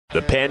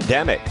the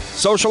pandemic,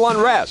 social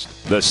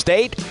unrest, the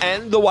state,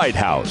 and the White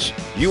House.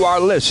 You are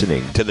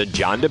listening to The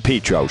John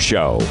DePetro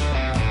Show.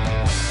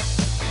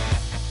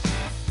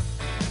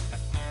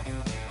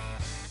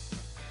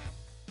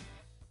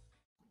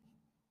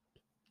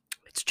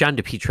 It's John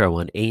DePetro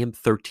on AM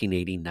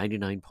 1380,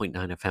 99.9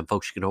 FM.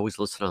 Folks, you can always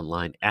listen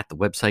online at the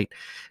website,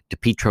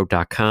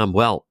 depetro.com.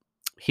 Well,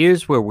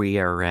 here's where we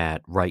are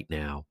at right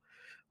now,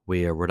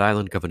 where Rhode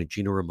Island Governor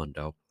Gina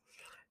Raimondo,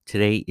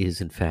 today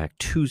is, in fact,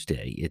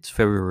 Tuesday. It's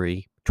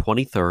February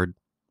 23rd,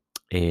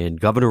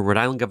 and Rhode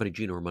Island Governor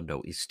Gina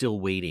Raimondo is still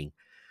waiting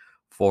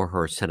for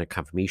her Senate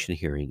confirmation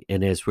hearing.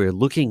 And as we're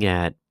looking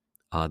at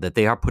that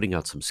they are putting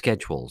out some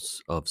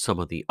schedules of some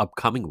of the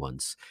upcoming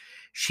ones,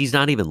 she's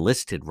not even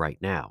listed right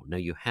now. Now,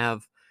 you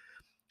have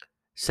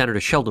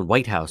Senator Sheldon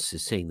Whitehouse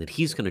is saying that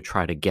he's going to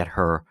try to get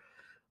her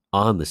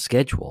on the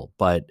schedule,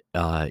 but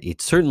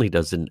it certainly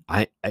doesn't.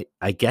 I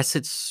guess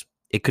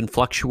it can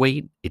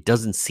fluctuate. It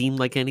doesn't seem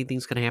like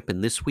anything's going to happen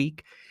this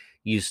week.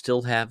 You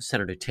still have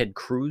Senator Ted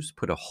Cruz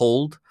put a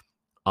hold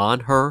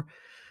on her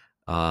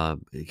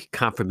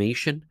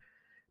confirmation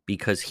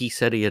because he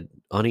said he had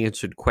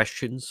unanswered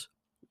questions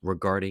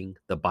regarding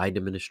the Biden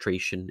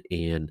administration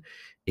and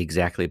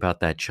exactly about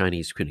that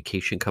Chinese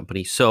communication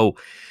company. So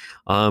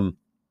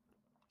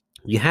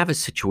you have a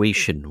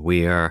situation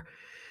where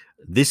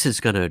this is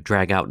going to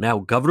drag out. Now,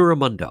 Governor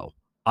Raimondo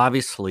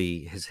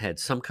obviously has had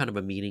some kind of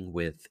a meeting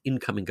with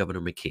incoming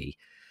Governor McKee.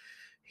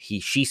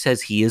 She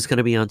says he is going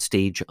to be on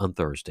stage on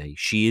Thursday.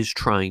 She is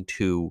trying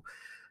to,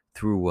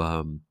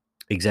 through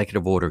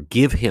executive order,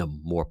 give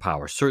him more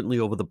power, certainly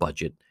over the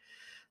budget.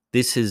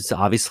 This is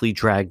obviously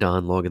dragged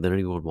on longer than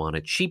anyone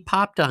wanted. She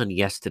popped on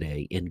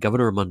yesterday, and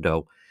Governor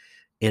Raimondo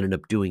ended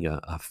up doing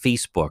a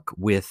Facebook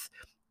with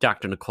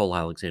Dr. Nicole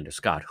Alexander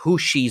Scott, who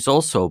she's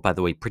also, by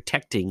the way,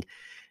 protecting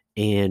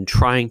and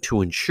trying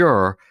to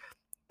ensure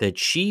that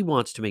she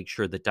wants to make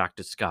sure that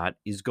Dr. Scott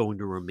is going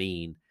to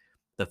remain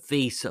the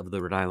face of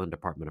the Rhode Island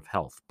Department of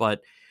Health.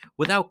 But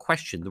without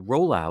question, the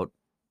rollout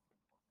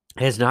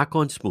has not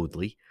gone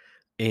smoothly,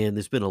 and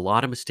there's been a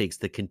lot of mistakes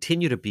that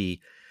continue to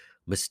be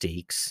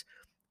mistakes.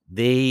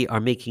 They are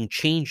making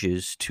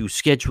changes to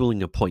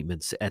scheduling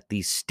appointments at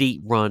these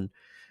state-run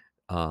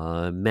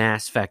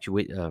mass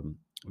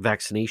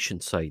vaccination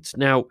sites.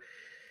 Now,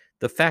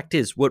 the fact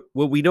is, what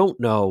we don't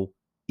know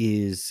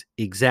is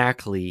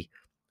exactly,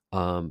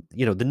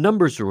 the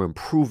numbers are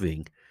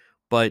improving,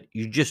 but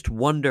you just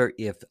wonder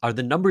are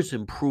the numbers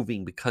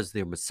improving because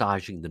they're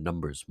massaging the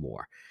numbers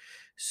more.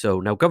 So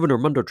now Governor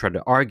Raimondo tried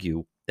to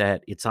argue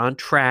that it's on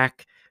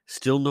track,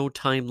 still no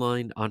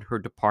timeline on her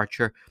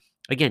departure.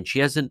 Again, she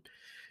hasn't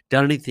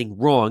done anything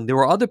wrong. There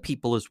are other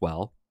people as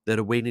well that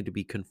are waiting to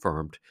be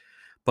confirmed.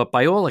 But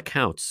by all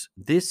accounts,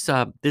 this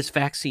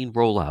vaccine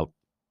rollout,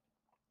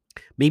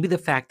 maybe the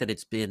fact that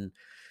it's been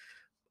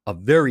a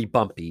very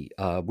bumpy,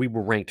 we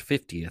were ranked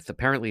 50th.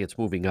 Apparently it's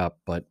moving up,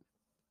 but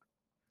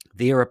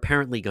they are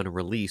apparently going to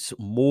release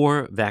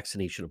more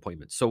vaccination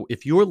appointments. So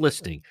if you're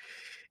listening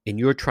and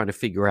you're trying to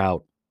figure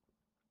out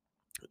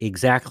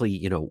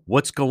exactly,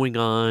 what's going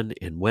on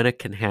and when it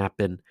can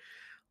happen,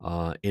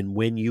 and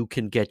when you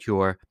can get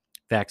your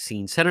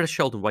vaccine, Senator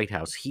Sheldon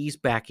Whitehouse, he's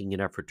backing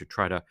an effort to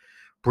try to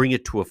bring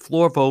it to a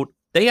floor vote.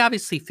 They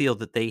obviously feel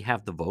that they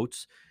have the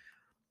votes,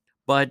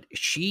 but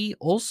they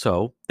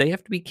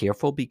have to be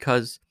careful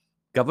because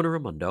Governor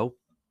Raimondo,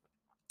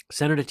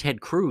 Senator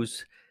Ted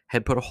Cruz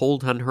had put a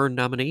hold on her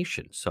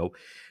nomination. So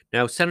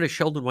now Senator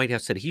Sheldon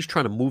Whitehouse said he's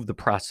trying to move the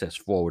process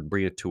forward,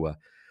 bring it to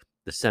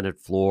the Senate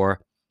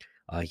floor.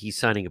 He's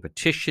signing a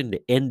petition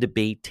to end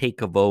debate,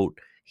 take a vote.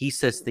 He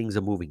says things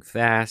are moving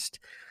fast.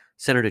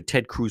 Senator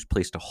Ted Cruz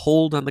placed a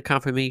hold on the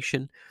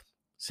confirmation,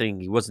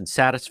 saying he wasn't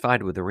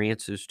satisfied with her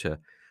answers to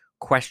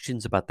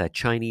questions about that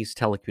Chinese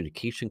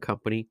telecommunication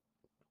company,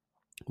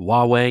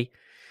 Huawei.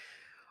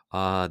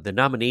 The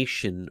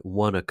nomination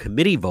won a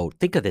committee vote.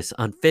 Think of this,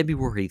 on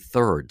February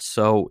 3rd.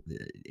 So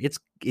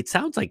it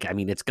sounds like,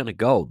 it's going to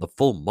go the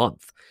full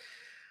month.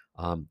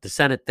 The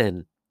Senate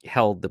then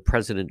held the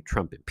President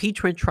Trump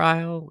impeachment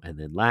trial. And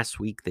then last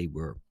week they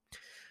were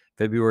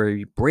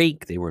February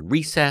break. They were in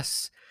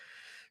recess.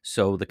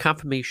 So the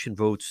confirmation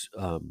votes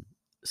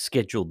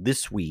scheduled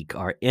this week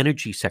are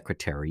Energy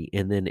Secretary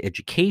and then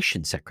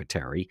Education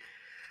Secretary.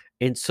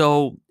 And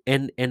so,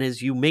 and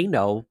as you may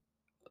know,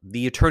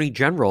 the Attorney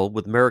General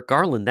with Merrick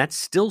Garland, that's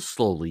still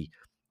slowly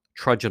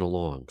trudging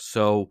along.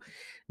 So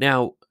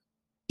now,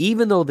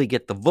 even though they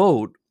get the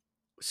vote,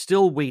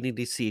 still waiting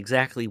to see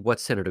exactly what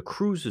Senator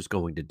Cruz is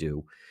going to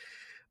do.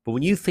 But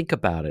when you think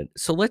about it,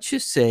 so let's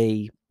just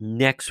say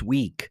next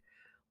week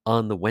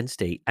on the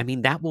Wednesday,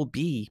 that will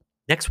be,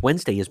 next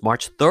Wednesday is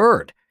March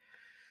 3rd.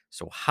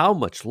 So how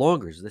much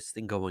longer is this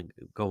thing going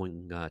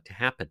to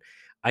happen?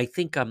 I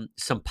think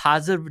some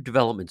positive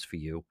developments for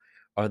you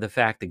are the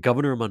fact that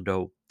Governor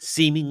Raimondo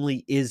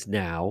seemingly is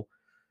now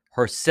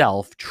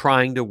herself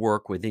trying to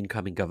work with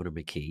incoming Governor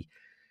McKee.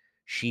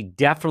 She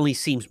definitely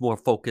seems more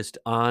focused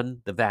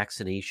on the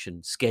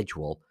vaccination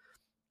schedule,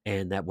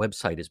 and that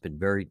website has been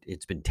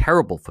it's been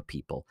terrible for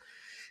people.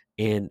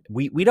 And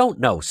we don't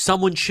know.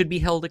 Someone should be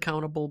held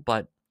accountable,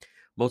 but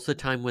most of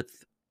the time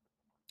with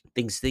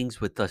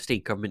things with the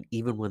state government,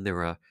 even when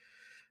there are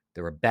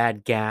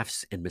bad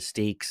gaffes and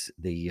mistakes,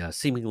 they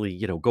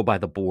seemingly go by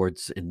the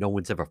boards, and no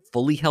one's ever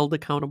fully held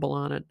accountable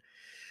on it.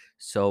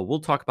 So we'll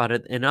talk about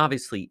it. And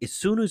obviously, as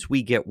soon as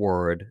we get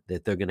word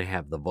that they're going to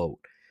have the vote,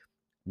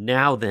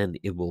 now then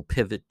it will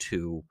pivot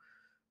to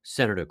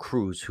Senator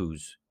Cruz,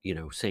 who's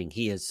saying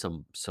he has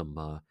some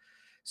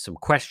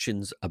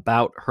questions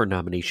about her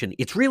nomination.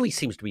 It really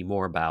seems to be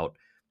more about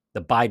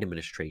the Biden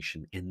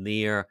administration and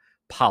their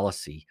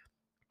policy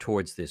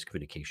towards this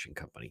communication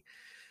company.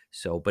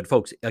 So, but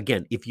folks,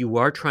 again, if you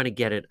are trying to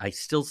get it, I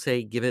still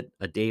say give it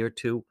a day or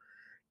two.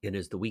 And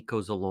as the week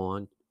goes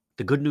along,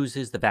 the good news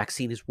is the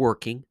vaccine is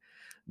working.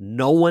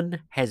 No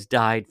one has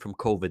died from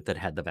COVID that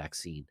had the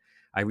vaccine.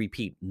 I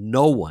repeat,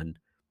 no one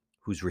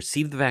who's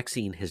received the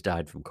vaccine has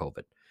died from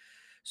COVID.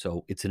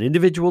 So it's an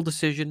individual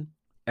decision.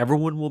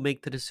 Everyone will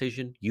make the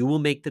decision. You will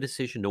make the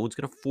decision. No one's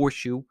going to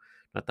force you,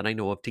 not that I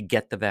know of, to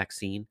get the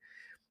vaccine.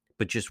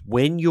 But just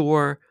when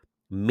you're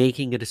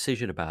making a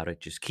decision about it,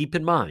 just keep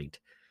in mind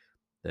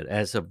that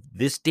as of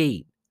this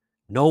date,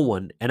 no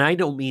one, and I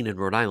don't mean in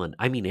Rhode Island,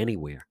 I mean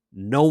anywhere,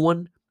 no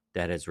one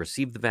that has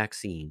received the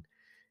vaccine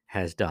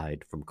has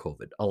died from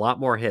COVID. A lot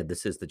more ahead.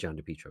 This is the John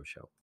DePetro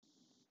Show.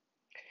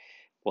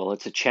 Well,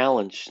 it's a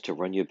challenge to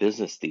run your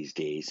business these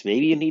days.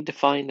 Maybe you need to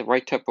find the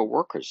right type of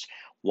workers.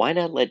 Why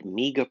not let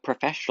MEGA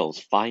Professionals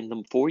find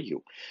them for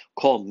you?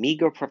 Call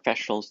MEGA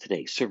Professionals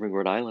today, serving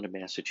Rhode Island and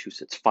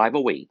Massachusetts,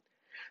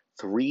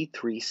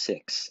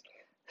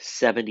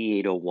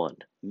 508-336-7801.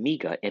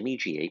 MEGA,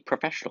 M-E-G-A,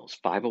 Professionals,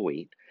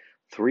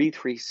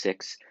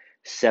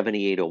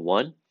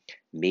 508-336-7801.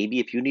 Maybe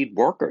if you need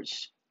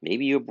workers,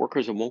 maybe you have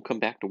workers that won't come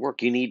back to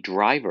work. You need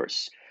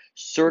drivers,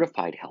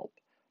 certified help,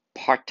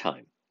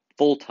 part-time,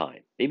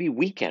 full-time, maybe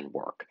weekend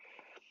work.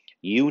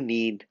 You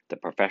need the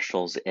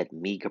professionals at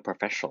MEGA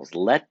Professionals.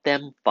 Let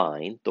them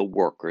find the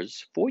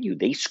workers for you.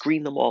 They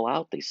screen them all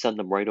out. They send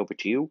them right over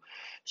to you.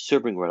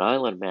 Serving Rhode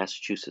Island,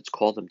 Massachusetts.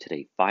 Call them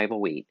today,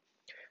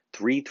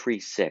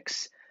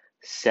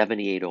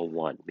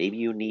 508-336-7801. Maybe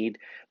you need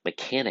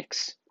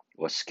mechanics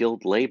or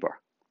skilled labor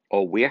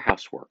or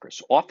warehouse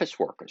workers, office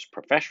workers,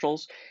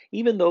 professionals,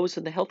 even those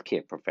in the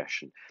healthcare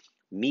profession.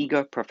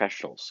 MEGA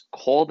Professionals.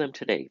 Call them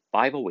today,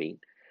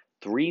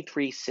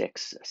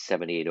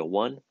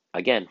 508-336-7801.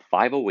 Again,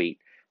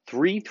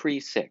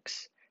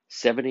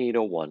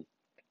 508-336-7801.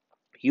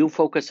 You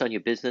focus on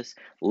your business.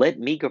 Let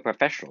MEGA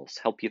Professionals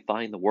help you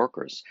find the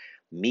workers.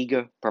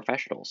 MEGA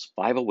Professionals,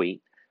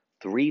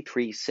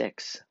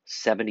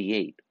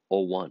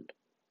 508-336-7801.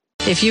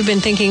 If you've been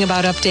thinking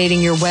about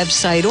updating your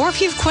website, or if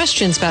you have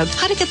questions about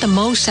how to get the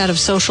most out of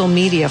social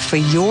media for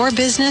your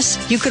business,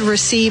 you could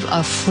receive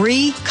a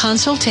free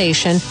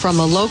consultation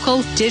from a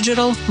local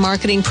digital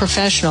marketing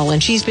professional,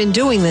 and she's been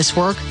doing this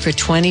work for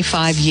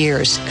 25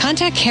 years.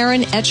 Contact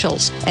Karen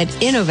Etchels at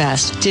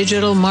Innovast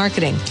Digital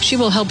Marketing. She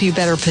will help you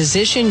better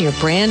position your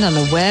brand on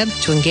the web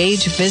to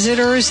engage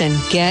visitors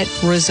and get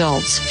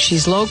results.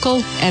 She's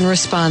local and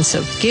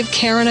responsive. Give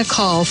Karen a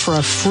call for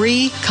a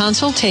free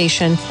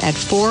consultation at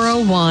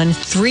 401-321-2799.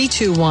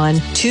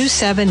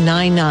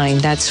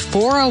 That's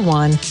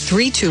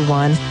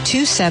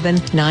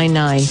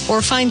 401-321-2799.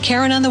 Or find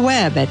Karen on the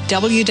web at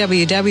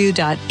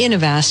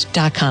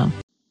www.innovast.com.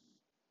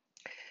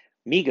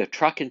 MEGA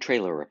Truck and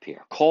Trailer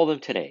Repair. Call them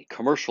today.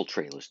 Commercial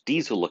trailers,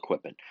 diesel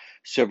equipment,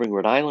 serving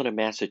Rhode Island and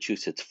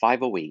Massachusetts,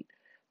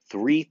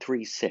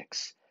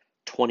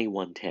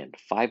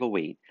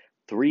 508-336-2110.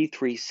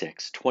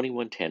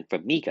 508-336-2110 for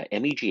MEGA,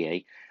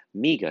 M-E-G-A,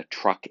 MEGA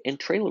Truck and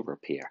Trailer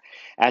Repair.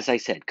 As I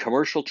said,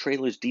 commercial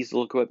trailers,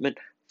 diesel equipment,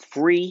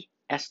 free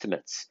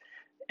estimates,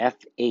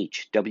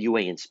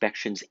 FHWA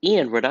inspections,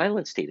 and Rhode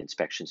Island State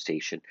Inspection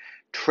Station,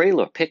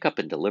 trailer pickup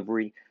and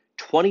delivery,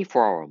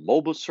 24-hour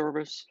mobile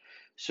service,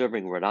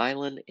 serving Rhode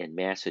Island and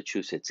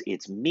Massachusetts.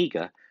 It's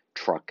MEGA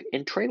Truck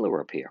and Trailer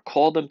Repair.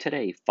 Call them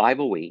today,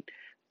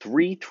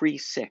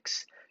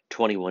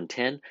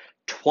 508-336-2110,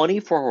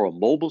 24-hour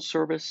mobile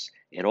service,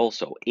 and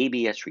also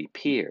ABS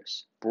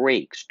repairs,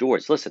 brakes,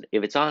 doors. Listen,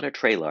 if it's on a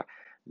trailer,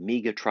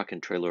 MEGA Truck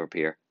and Trailer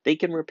Repair, they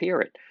can repair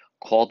it.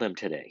 Call them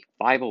today,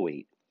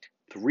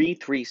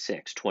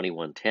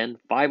 508-336-2110,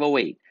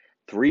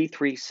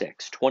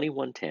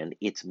 508-336-2110.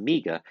 It's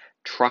MEGA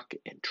Truck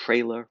and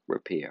Trailer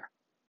Repair.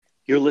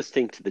 You're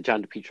listening to the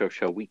John DePetro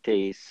Show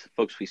weekdays.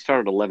 Folks, we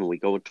start at 11. We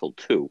go until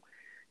 2.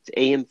 It's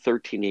AM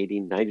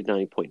 1380,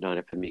 99.9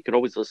 FM. You can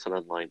always listen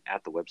online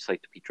at the website,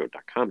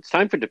 DePetro.com. It's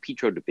time for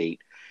DePetro Debate.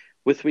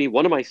 With me,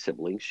 one of my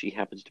siblings. She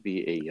happens to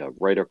be a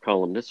writer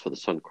columnist for the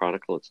Sun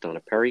Chronicle. It's Donna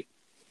Perry.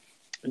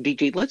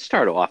 DJ, let's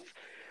start off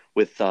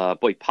with,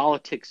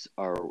 politics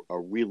are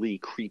really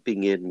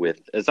creeping in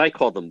with, as I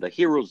call them, the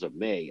heroes of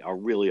May are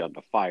really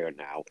under fire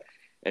now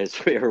as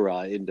we're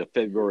into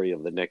February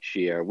of the next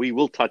year. We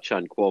will touch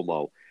on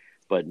Cuomo,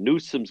 but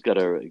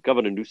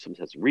Governor Newsom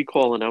has a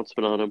recall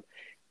announcement on him.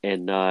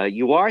 And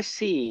you are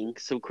seeing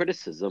some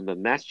criticism of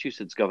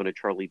Massachusetts Governor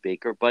Charlie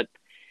Baker, but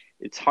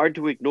it's hard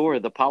to ignore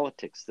the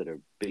politics that are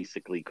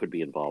basically could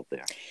be involved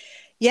there.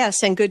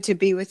 Yes, and good to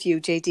be with you,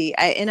 JD.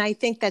 And I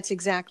think that's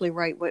exactly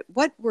right.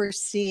 What we're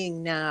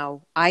seeing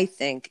now, I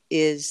think,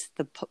 is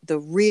the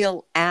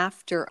real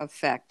after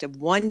effect of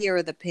 1 year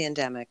of the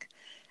pandemic.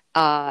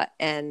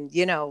 And,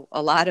 you know,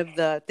 a lot of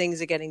the things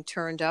are getting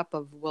turned up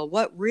of, well,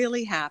 what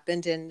really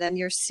happened? And then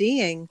you're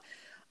seeing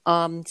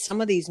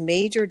some of these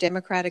major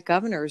Democratic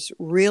governors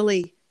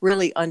really,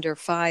 really under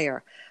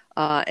fire.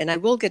 And I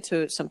will get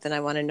to something I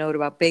want to note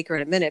about Baker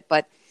in a minute,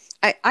 but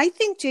I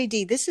think,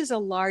 JD, this is a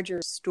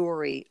larger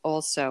story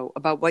also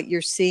about what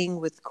you're seeing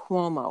with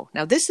Cuomo.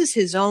 Now, this is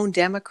his own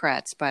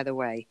Democrats, by the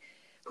way,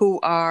 who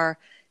are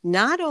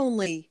not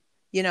only,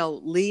 you know,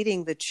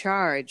 leading the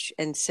charge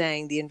and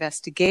saying the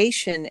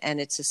investigation and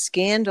it's a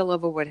scandal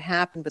over what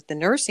happened with the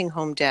nursing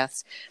home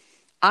deaths.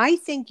 I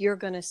think you're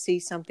going to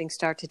see something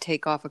start to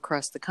take off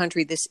across the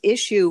country. This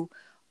issue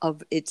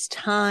of it's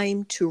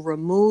time to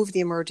remove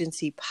the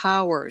emergency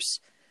powers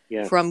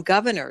from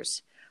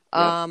governors.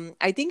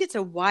 I think it's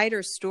a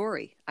wider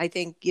story. I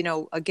think, you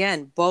know,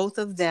 again, both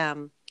of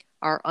them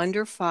are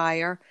under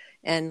fire.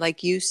 And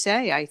like you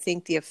say, I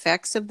think the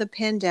effects of the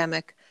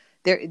pandemic,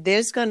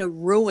 there's going to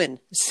ruin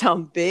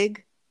some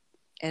big,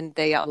 and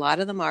a lot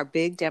of them are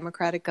big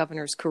Democratic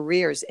governors'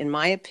 careers, in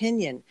my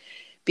opinion,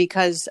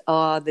 because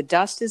the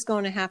dust is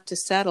going to have to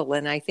settle.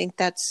 And I think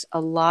that's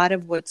a lot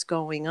of what's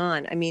going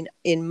on. I mean,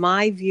 in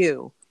my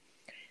view,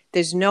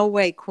 there's no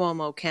way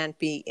Cuomo can't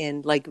be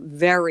in like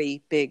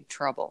very big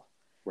trouble.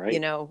 Right.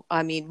 You know,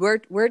 I mean,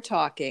 we're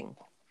talking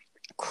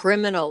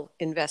criminal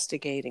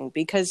investigating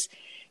because,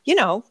 you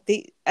know,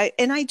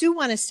 and I do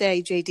want to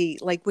say, JD,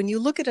 like when you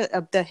look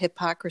at the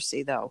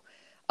hypocrisy, though,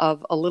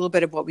 of a little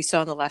bit of what we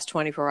saw in the last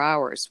 24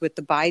 hours with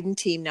the Biden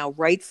team now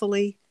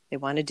rightfully, they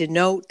wanted to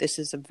note this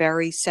is a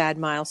very sad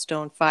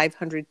milestone,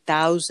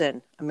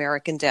 500,000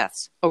 American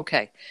deaths.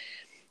 Okay.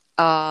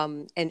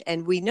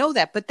 And we know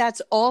that, but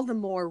that's all the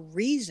more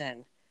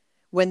reason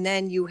when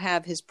then you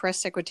have his press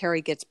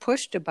secretary gets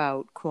pushed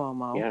about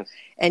Cuomo,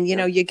 and, you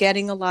know, you're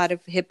getting a lot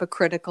of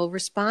hypocritical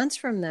response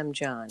from them,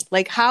 John.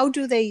 Like, how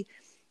do they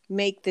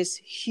make this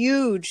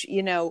huge,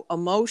 you know,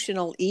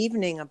 emotional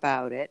evening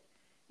about it?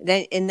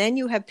 And then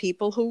you have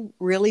people who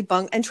really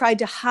and tried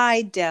to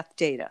hide death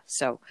data.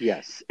 So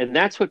yes, and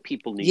that's what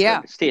people need to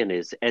understand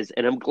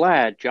and I'm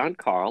glad John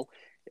Carl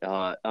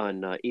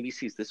on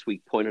ABC's This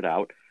Week pointed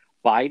out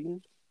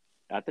Biden.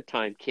 At the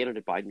time,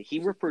 candidate Biden, he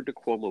referred to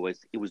Cuomo as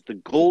it was the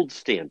gold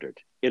standard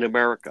in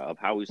America of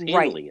how he was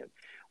handling it.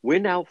 We're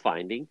now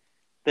finding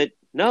that,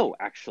 no,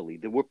 actually,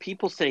 there were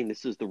people saying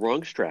this is the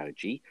wrong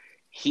strategy.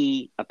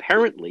 They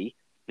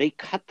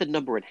cut the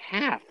number in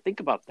half. Think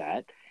about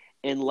that.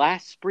 And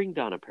last spring,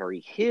 Donna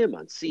Perry, him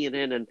on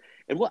CNN, and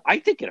well, I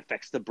think it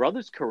affects the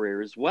brother's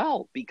career as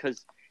well,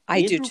 because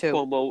Andrew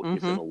Cuomo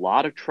is in a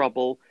lot of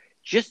trouble.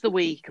 Just the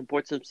way he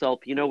comports himself,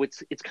 you know,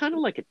 it's kind of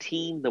like a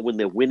team that when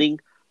they're winning,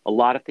 a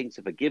lot of things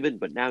are forgiven,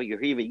 but now you're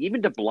hearing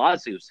even de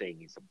Blasio saying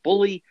he's a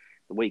bully,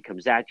 the way he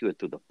comes at you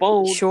through the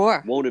phone,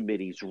 won't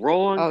admit he's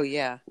wrong. Oh,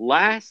 yeah.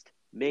 Last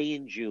May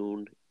and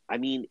June, I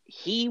mean,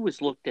 he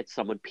was looked at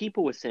someone,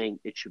 people were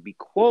saying it should be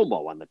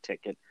Cuomo on the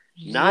ticket,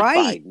 not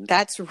Biden.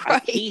 That's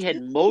right. He had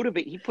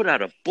he put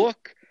out a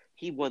book,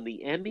 he won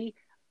the Emmy.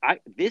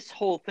 This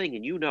whole thing,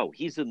 and you know,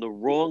 he's in the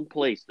wrong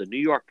place. The New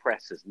York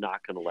press is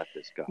not going to let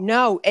this go.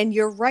 No, and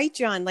you're right,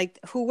 John. Like,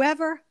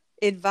 whoever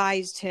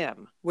advised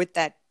him with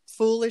that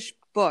foolish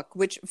book,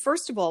 which,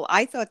 first of all,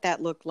 I thought that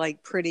looked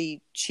like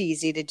pretty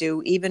cheesy to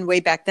do even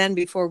way back then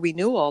before we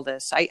knew all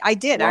this. I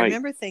did. Right. I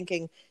remember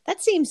thinking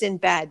that seems in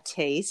bad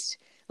taste.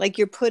 Like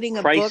you're putting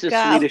a crisis book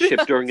out.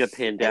 Leadership during a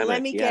pandemic. And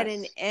let me get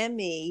an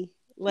Emmy.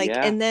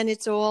 And then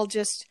it's all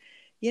just,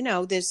 you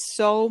know, there's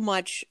so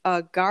much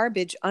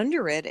garbage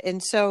under it.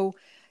 And so,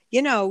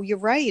 you know, you're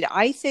right.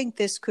 I think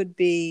this could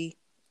be,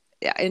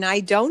 and I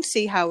don't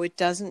see how it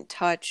doesn't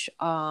touch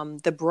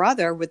the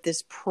brother with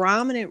this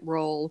prominent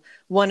role,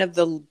 one of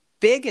the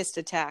biggest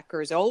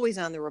attackers, always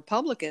on the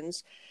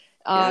Republicans,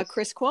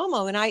 Chris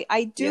Cuomo. And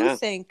I do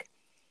think,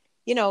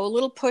 you know, a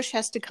little push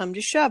has to come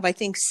to shove. I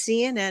think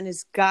CNN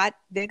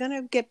they're going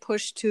to get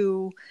pushed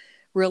to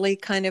really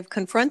kind of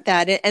confront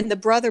that. And the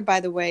brother, by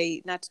the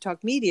way, not to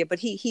talk media, but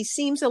he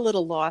seems a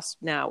little lost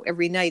now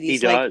every night.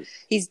 He's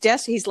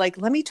he's like,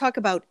 let me talk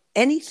about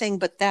anything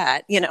but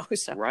that, you know.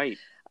 So. Right.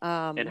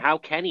 And how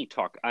can he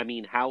talk? I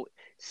mean, how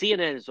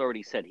CNN has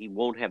already said he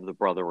won't have the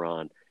brother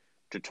on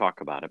to talk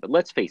about it. But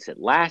let's face it,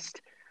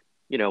 last,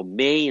 you know,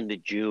 May into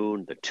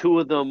June, the two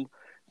of them,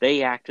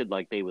 they acted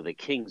like they were the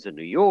kings of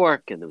New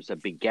York. And there was a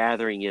big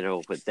gathering, you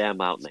know, with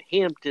them out in the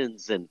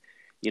Hamptons. And,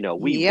 you know,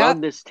 we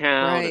run this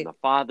town and the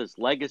father's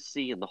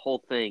legacy and the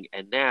whole thing.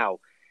 And now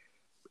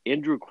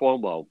Andrew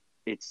Cuomo,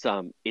 it's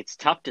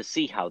tough to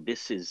see how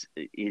this is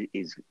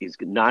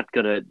not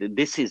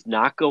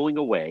going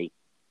away.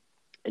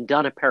 And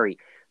Donna Perry,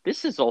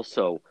 this is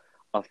also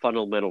a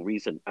fundamental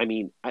reason. I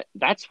mean,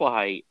 that's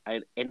why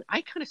I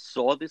kind of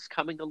saw this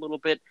coming a little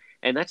bit.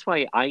 And that's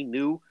why I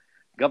knew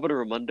Governor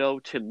Raimondo,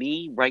 to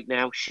me right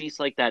now, she's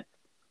like that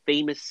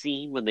famous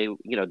scene when the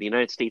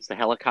United States, the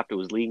helicopter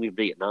was leaving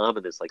Vietnam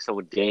and there's like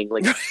someone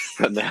dangling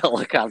from the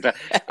helicopter.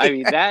 I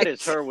mean, that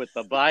is her with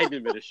the Biden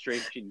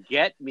administration.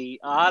 Get me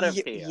out of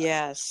here.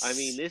 Yes. I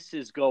mean, this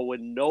is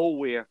going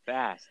nowhere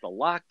fast. The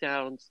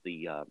lockdowns,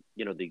 the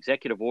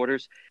executive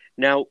orders.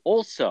 Now,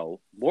 also,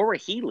 Maura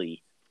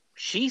Healey,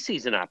 she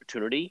sees an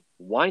opportunity.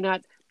 Why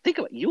not? Think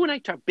about it. You and I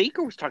talked.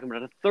 Baker was talking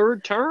about a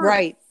third term.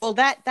 Right. Well,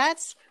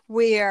 that's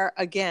where,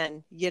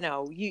 again,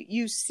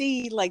 you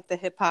see like the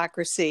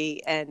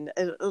hypocrisy, and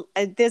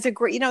there's a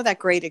great, that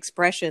great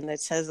expression that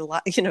says a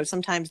lot.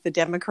 Sometimes the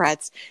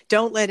Democrats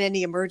don't let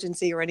any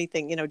emergency or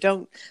anything.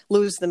 Don't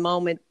lose the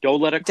moment.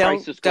 Don't let a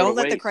crisis go. Don't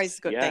let the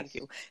crisis go. Yes. Thank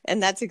you.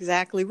 And that's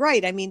exactly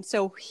right. I mean,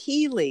 so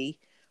Healey,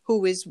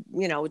 who is,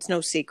 it's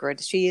no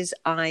secret, she is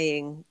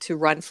eyeing to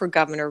run for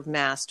governor of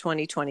Mass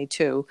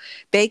 2022.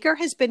 Baker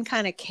has been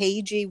kind of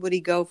cagey. Would he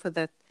go for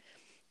the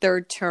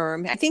third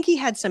term? I think he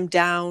had some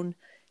down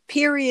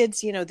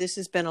periods. This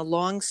has been a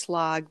long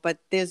slog, but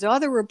there's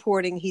other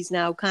reporting. He's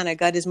now kind of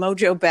got his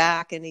mojo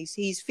back, and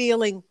he's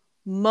feeling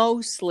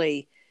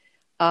mostly,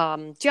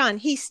 John,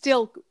 he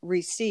still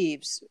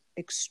receives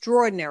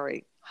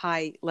extraordinary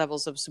high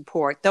levels of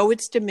support, though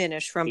it's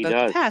diminished from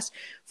the past,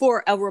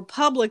 for a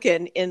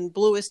Republican in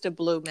bluest of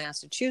blue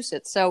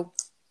Massachusetts. So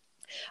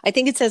I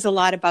think it says a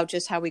lot about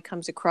just how he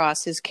comes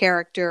across, his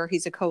character.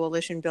 He's a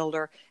coalition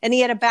builder, and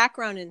he had a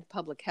background in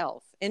public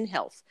health,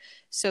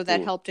 so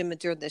that helped him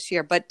during this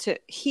year. But to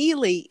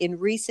Healey in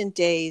recent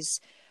days,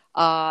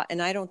 and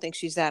I don't think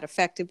she's that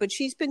effective, but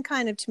she's been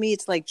kind of, to me,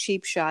 it's like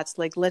cheap shots,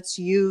 like let's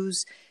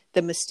use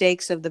the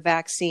mistakes of the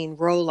vaccine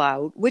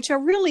rollout, which are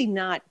really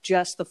not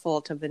just the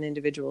fault of an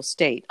individual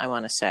state, I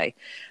want to say.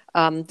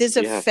 There's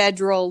a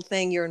federal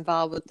thing. You're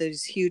involved with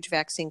these huge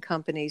vaccine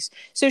companies.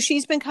 So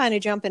she's been kind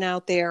of jumping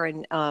out there,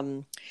 and,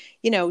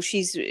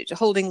 she's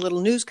holding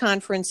little news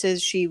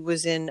conferences. She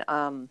was in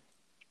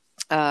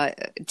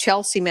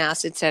Chelsea,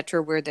 Mass, et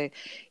cetera, where a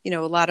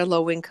lot of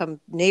low income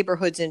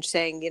neighborhoods, and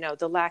saying,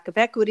 the lack of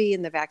equity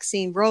in the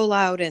vaccine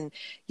rollout, and,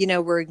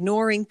 we're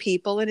ignoring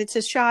people. And it's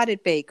a shot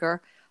at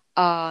Baker.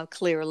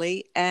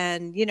 Clearly.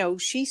 And,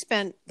 she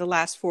spent the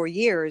last 4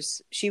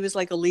 years, she was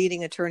like a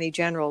leading attorney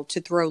general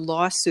to throw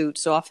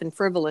lawsuits, often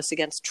frivolous,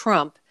 against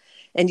Trump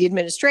and the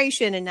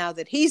administration. And now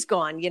that he's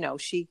gone,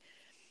 she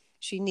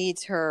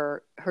needs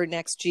her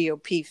next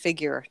GOP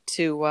figure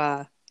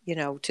to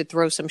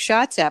throw some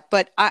shots at.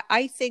 But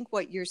I think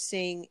what you're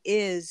seeing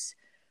is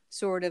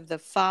sort of the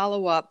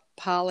follow-up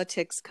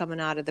politics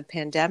coming out of the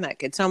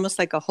pandemic. It's almost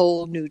like a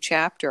whole new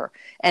chapter.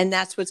 And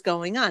that's what's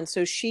going on.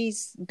 So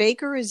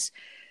Baker is,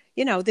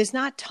 there's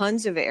not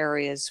tons of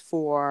areas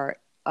for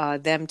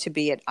them to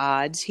be at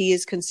odds. He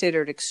is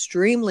considered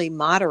extremely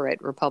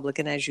moderate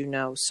Republican, as you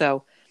know.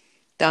 So,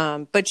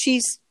 but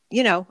she's,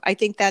 I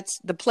think that's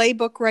the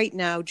playbook right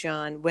now,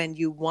 John, when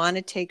you want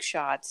to take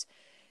shots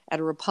at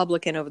a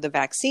Republican over the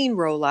vaccine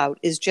rollout,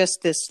 is just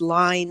this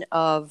line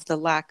of the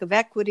lack of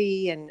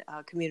equity and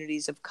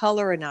communities of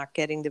color are not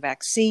getting the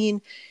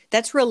vaccine.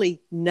 That's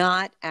really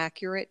not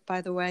accurate,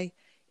 by the way,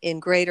 in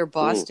greater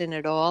Boston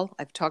at all.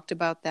 I've talked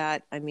about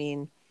that. I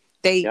mean,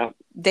 they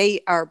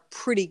are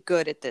pretty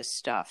good at this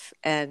stuff,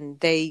 and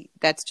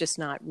that's just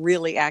not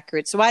really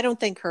accurate. So I don't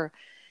think her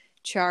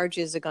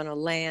charges are going to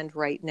land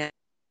right now.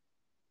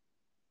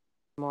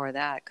 More of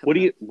that. What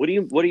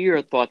are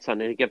your thoughts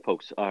on? And again,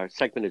 folks, our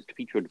segment is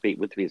DePietro Debate.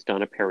 With me is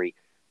Donna Perry,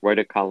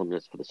 writer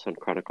columnist for the Sun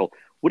Chronicle.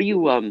 What do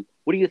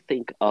you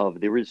think of?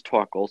 There is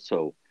talk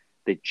also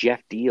that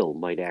Jeff Deal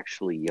might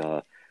actually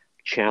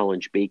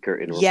challenge Baker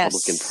in a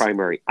Republican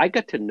primary. I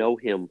got to know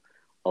him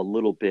a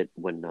little bit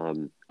when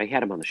I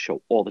had him on the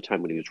show all the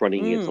time when he was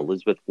running against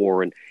Elizabeth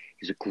Warren.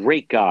 He's a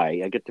great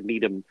guy. I get to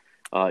meet him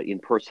in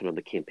person on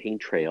the campaign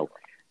trail.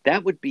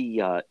 That would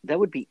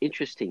be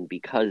interesting,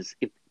 because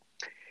if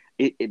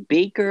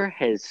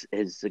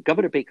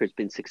Governor Baker has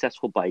been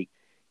successful by,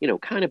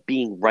 kind of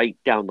being right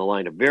down the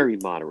line, a very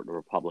moderate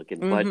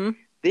Republican. But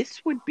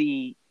this would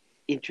be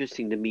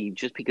interesting to me,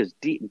 just because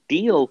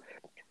Deal,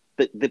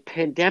 the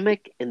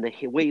pandemic and the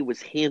way it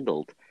was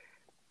handled.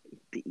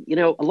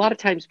 A lot of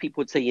times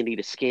people would say you need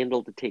a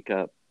scandal to take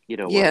an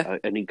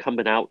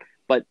incumbent out,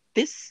 but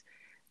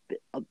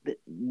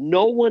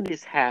no one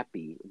is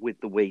happy with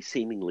the way,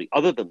 seemingly,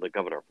 other than the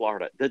governor of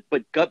Florida.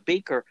 But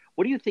Baker,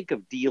 what do you think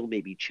of Deal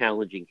maybe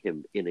challenging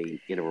him in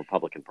a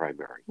Republican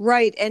primary?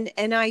 Right,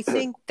 and I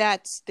think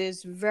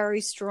there's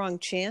very strong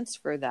chance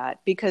for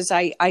that, because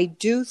I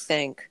do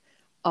think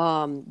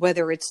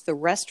whether it's the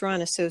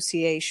restaurant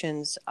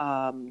associations,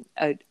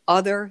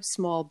 other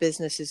small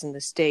businesses in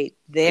the state,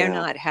 they're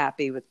not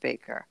happy with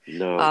Baker.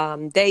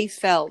 No. They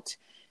felt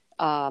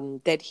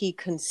that he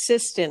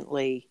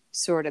consistently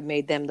sort of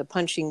made them the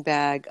punching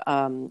bag.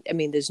 I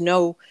mean, there's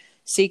no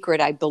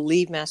secret. I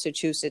believe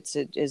Massachusetts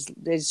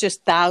there's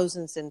just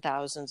thousands and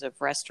thousands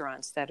of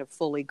restaurants that have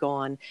fully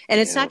gone. And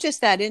it's not just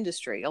that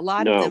industry. A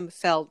lot of them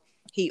felt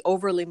he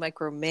overly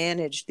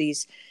micromanaged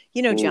these,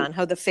 John,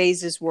 how the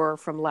phases were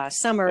from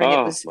last summer. And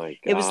Oh my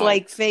it was God.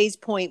 like phase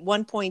point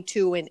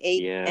 1.2 and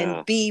 8 Yeah.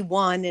 and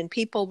B1. And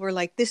people were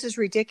like, this is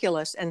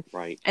ridiculous. And,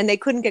 Right. and they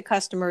couldn't get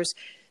customers.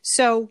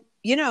 So,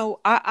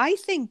 I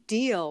think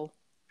Deal,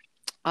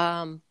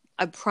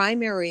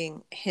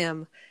 primarying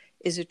him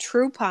is a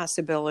true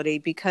possibility,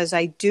 because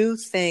I do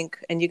think,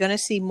 and you're going to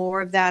see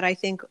more of that, I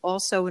think,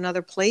 also in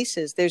other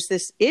places, there's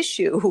this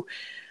issue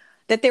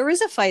that there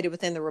is a fight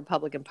within the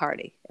Republican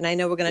Party. And I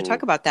know we're going to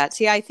talk about that.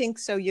 See, I think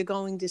so you're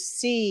going to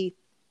see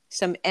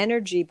some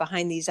energy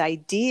behind these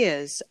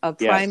ideas of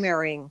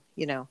primarying,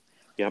 Yep.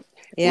 Yeah.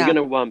 We're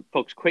going to,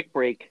 folks, quick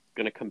break.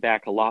 Going to come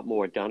back a lot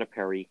more. Donna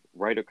Perry,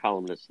 writer,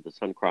 columnist of the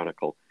Sun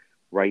Chronicle,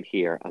 right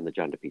here on the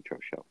John DePietro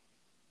Show.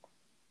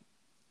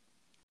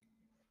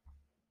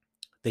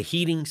 The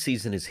heating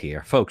season is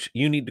here. Folks,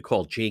 you need to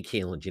call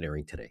JKL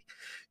Engineering today.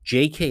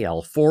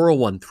 JKL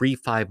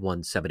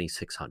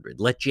 401-351-7600.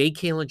 Let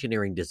JKL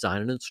Engineering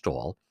design and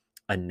install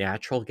a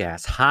natural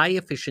gas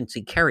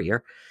high-efficiency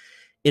carrier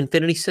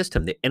Infinity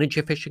system. The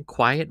energy efficient,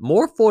 quiet,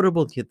 more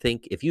affordable than you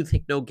think. If you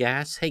think no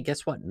gas, hey,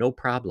 guess what? No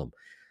problem.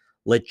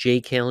 Let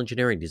JKL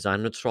Engineering design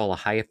and install a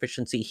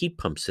high-efficiency heat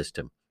pump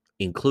system,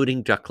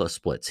 including ductless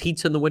splits.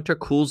 Heats in the winter,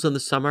 cools in the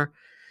summer.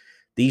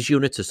 These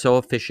units are so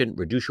efficient,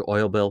 reduce your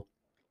oil bill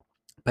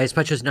by as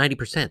much as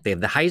 90%. They have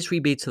the highest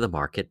rebates in the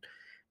market,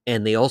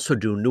 and they also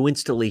do new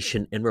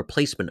installation and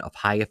replacement of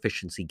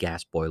high-efficiency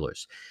gas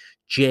boilers.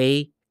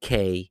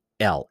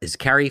 JKL is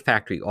Carrier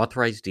Factory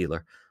authorized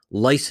dealer,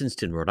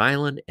 licensed in Rhode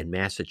Island and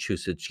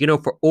Massachusetts.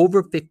 For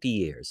over 50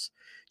 years,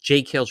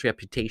 JKL's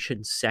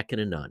reputation second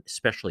to none,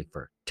 especially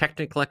for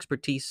technical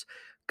expertise,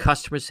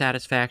 customer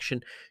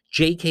satisfaction.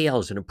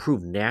 JKL is an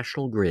approved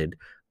National Grid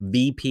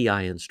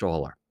VPI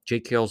installer.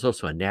 JKL is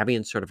also a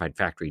Navient certified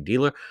factory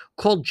dealer.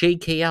 Call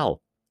JKL.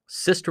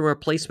 System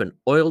replacement,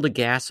 oil to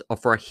gas, or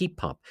for a heat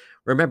pump.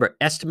 Remember,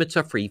 estimates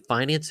are free.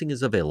 Financing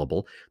is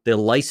available. They're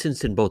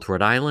licensed in both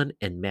Rhode Island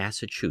and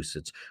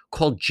Massachusetts.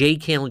 Call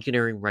JKL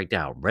Engineering right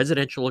now,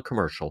 residential or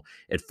commercial,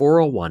 at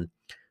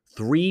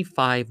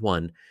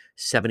 401-351-7600.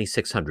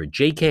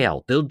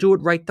 JKL, they'll do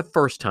it right the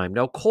first time.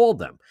 Now call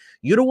them.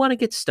 You don't want to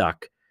get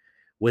stuck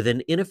with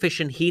an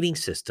inefficient heating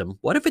system.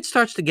 What if it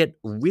starts to get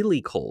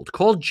really cold?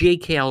 Call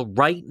JKL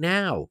right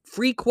now.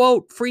 Free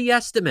quote, free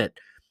estimate.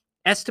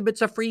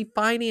 Estimates are free.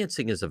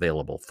 Financing is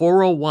available.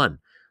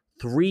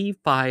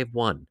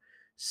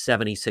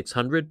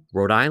 401-351-7600.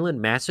 Rhode Island,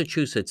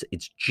 Massachusetts.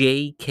 It's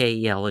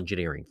JKL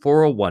Engineering.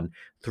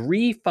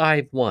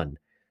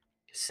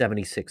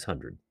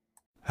 401-351-7600.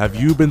 Have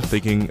you been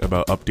thinking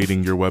about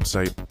updating your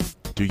website?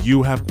 Do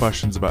you have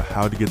questions about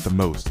how to get the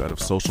most out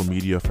of social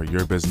media for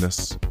your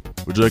business?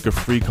 Would you like a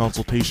free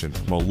consultation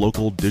from a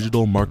local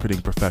digital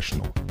marketing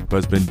professional who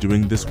has been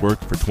doing this work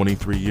for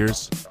 23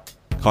 years?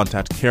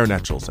 Contact Karen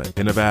Etchels at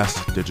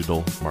Innovast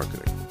Digital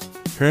Marketing.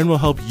 Karen will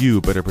help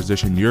you better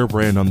position your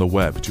brand on the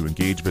web to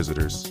engage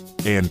visitors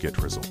and get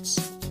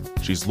results.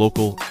 She's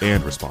local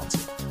and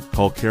responsive.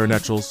 Call Karen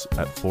Etchels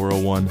at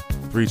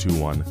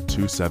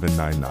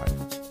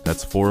 401-321-2799.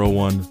 That's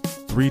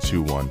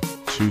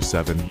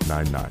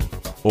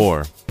 401-321-2799.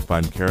 Or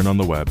find Karen on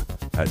the web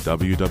at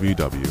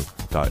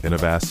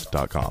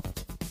www.innovast.com.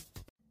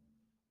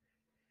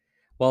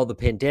 While the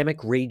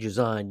pandemic rages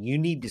on, you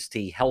need to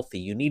stay healthy.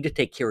 You need to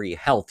take care of your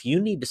health.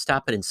 You need to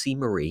stop in and see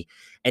Marie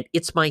at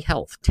It's My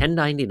Health,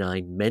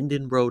 1099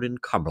 Mendon Road in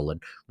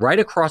Cumberland, right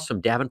across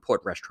from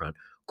Davenport Restaurant.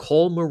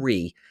 Call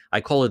Marie.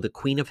 I call her the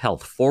Queen of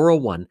Health,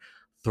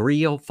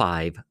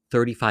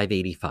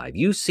 401-305-3585.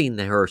 You've seen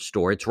her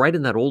store. It's right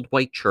in that old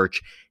white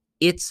church.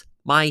 It's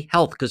My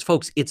Health, because,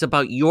 folks, it's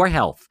about your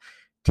health.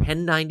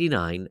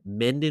 1099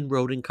 Mendon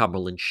Road in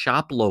Cumberland.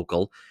 Shop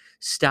local.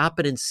 Stop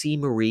in and see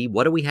Marie.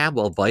 What do we have?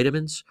 Well,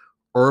 vitamins,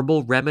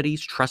 herbal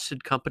remedies,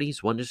 trusted companies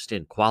who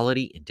understand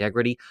quality,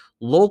 integrity,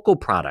 local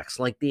products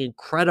like the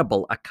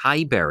incredible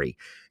acai berry.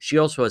 She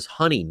also has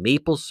honey,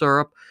 maple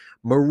syrup.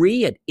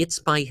 Marie at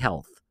It's My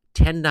Health,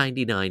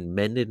 1099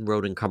 Mendon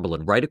Road in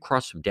Cumberland, right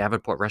across from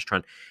Davenport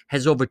Restaurant,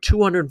 has over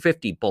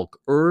 250 bulk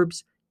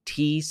herbs,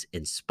 teas,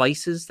 and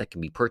spices that can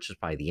be purchased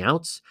by the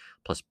ounce,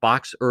 plus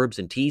box herbs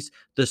and teas.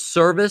 The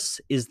service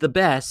is the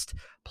best,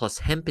 plus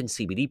hemp and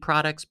CBD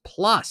products,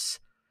 plus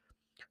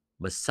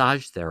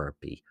massage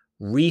therapy,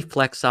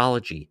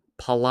 reflexology,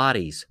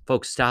 Pilates.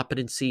 Folks, stop it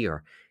and see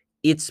her.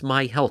 It's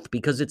My Health,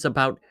 because it's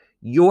about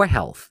your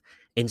health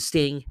and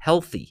staying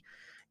healthy.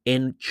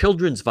 And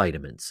children's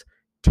vitamins,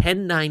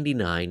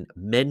 1099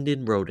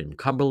 Mendon Road in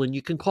Cumberland.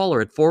 You can call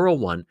her at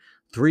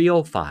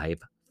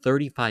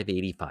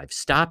 401-305-3585.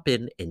 Stop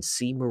in and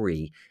see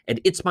Marie.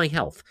 And It's My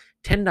Health,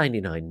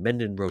 1099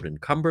 Mendon Road in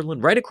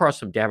Cumberland, right across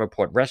from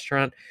Davenport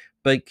Restaurant.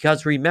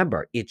 Because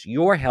remember, it's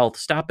your health.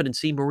 Stop in and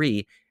see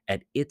Marie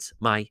at It's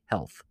My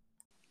Health.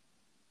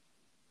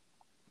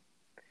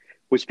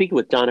 We're speaking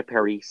with Donna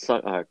Perry,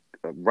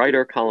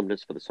 writer,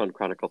 columnist for the Sun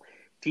Chronicle.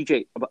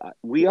 TJ,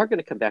 we are going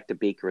to come back to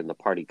Baker and the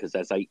party, because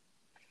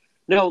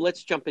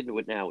let's jump into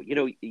it now.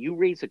 You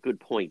raise a good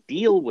point.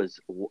 Deal was,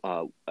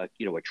 a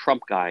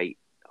Trump guy,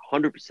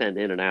 100%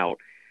 in and out.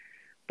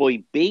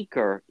 boy,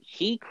 Baker,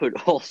 he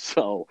could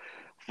also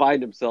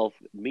find himself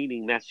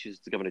meeting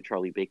Massachusetts Governor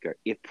Charlie Baker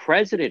if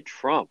President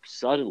Trump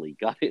suddenly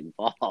got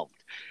involved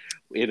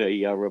in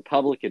a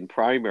Republican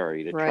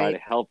primary to try to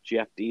help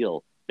Jeff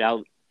Deal.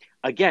 Now,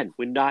 again,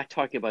 we're not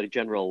talking about a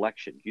general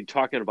election. You're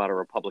talking about a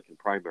Republican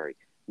primary.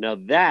 Now,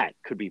 that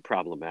could be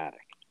problematic.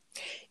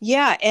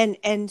 Yeah,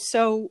 and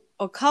so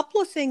a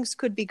couple of things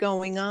could be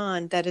going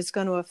on that is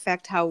going to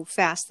affect how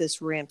fast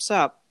this ramps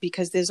up,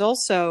 because there's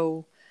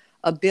also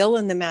a bill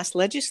in the Mass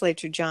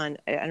legislature, John.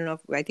 I don't know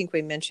if I think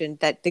we mentioned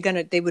that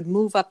they would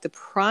move up the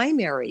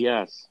primary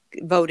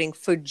voting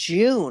for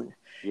June.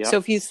 Yep. So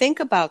if you think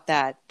about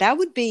that, that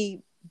would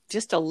be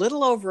just a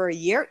little over a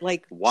year,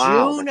 like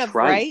June of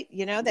right.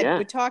 You know, that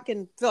we're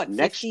talking what,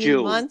 next 15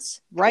 June, months,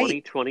 right?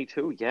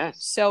 2022, yes.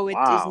 So it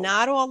is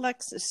not all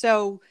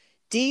so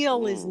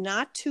Deal is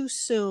not too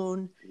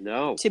soon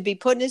to be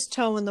putting his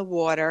toe in the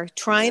water,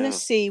 trying to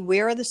see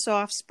where are the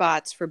soft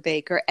spots for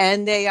Baker,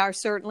 and they are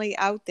certainly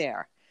out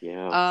there.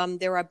 Yeah.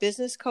 There are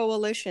business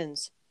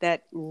coalitions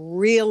that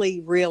really,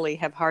 really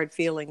have hard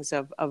feelings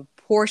of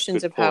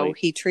portions of how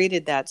he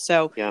treated that.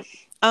 So,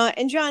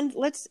 and John,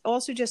 let's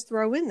also just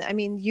throw in, I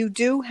mean, you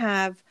do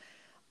have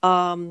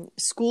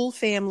school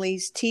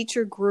families,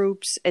 teacher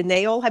groups, and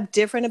they all have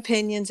different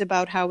opinions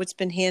about how it's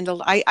been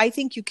handled. I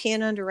think you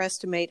can't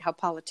underestimate how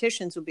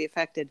politicians will be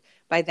affected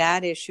by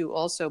that issue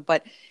also.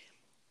 But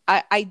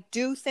I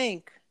do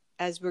think,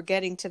 as we're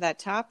getting to that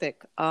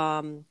topic,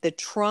 the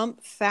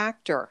Trump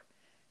factor,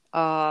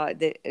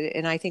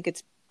 and I think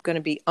it's going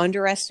to be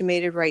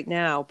underestimated right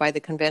now by the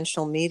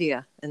conventional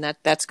media, and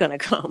that's going to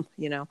come,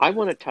 you know. I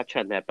want to touch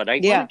on that, but I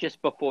want to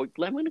just before,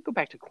 I'm going to go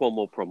back to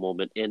Cuomo for a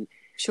moment. And,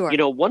 sure. You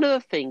know, one of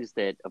the things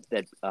that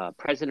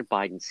President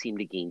Biden seemed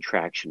to gain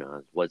traction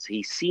on was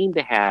he seemed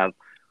to have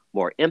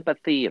more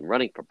empathy in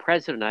running for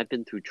president. I've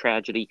been through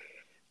tragedy,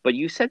 but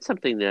you said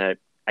something that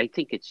I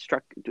think it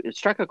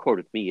struck a chord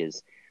with me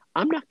is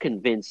I'm not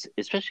convinced,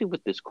 especially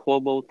with this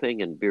Cuomo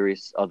thing and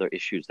various other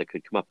issues that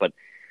could come up, but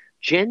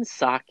Jen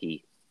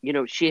Psaki, you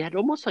know, she had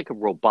almost like a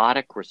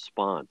robotic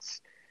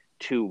response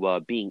to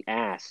being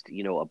asked,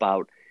 you know,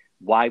 about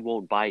why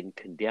won't Biden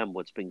condemn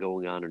what's been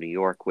going on in New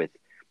York with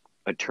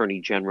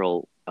Attorney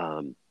General,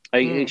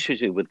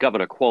 with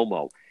Governor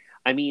Cuomo.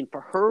 I mean,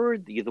 for her,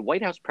 the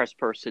White House press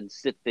person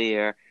sit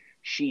there.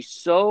 She's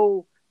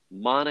so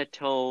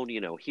monotone, you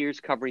know, here's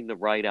covering the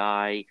right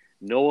eye,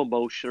 no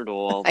emotion at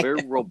all,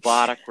 very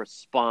robotic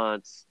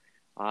response.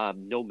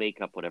 No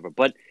makeup, whatever.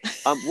 But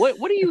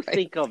what do you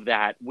think of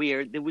that,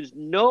 where there was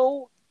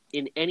no,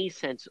 in any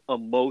sense,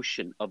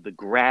 emotion of the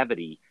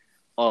gravity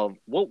of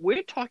what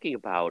we're talking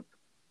about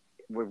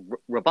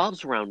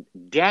revolves around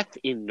death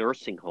in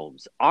nursing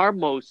homes, our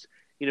most,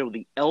 you know,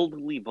 the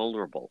elderly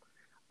vulnerable.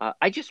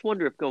 I just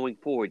wonder if going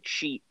forward,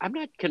 I'm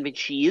not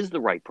convinced she is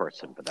the right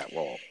person for that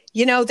role.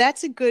 You know,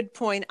 that's a good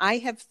point. I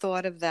have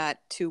thought of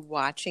that too,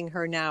 watching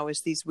her now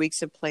as these weeks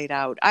have played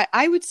out.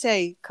 I would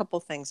say a couple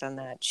things on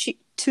that.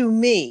 To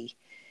me,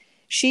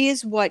 she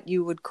is what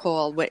you would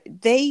call, what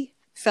they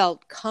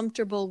felt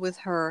comfortable with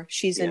her.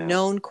 She's a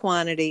known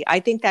quantity. I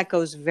think that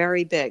goes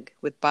very big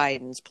with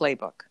Biden's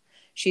playbook.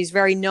 She's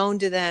very known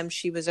to them.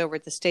 She was over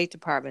at the State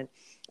Department.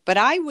 But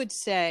I would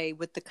say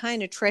with the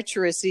kind of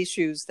treacherous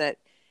issues that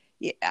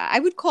I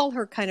would call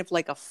her kind of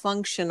like a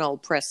functional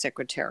press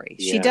secretary.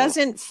 Yeah. She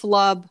doesn't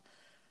flub,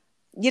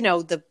 you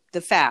know, the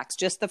facts,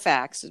 just the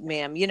facts,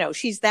 ma'am. You know,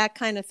 she's that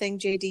kind of thing,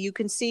 JD. You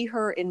can see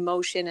her in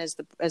motion as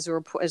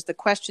the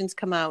questions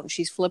come out and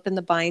she's flipping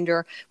the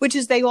binder, which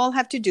is they all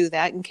have to do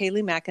that. And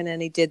Kayleigh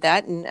McEnany did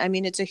that. And I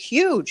mean, it's a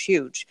huge,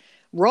 huge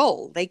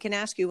role. They can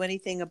ask you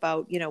anything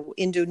about, you know,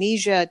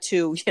 Indonesia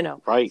to, you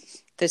know,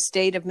 the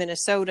state of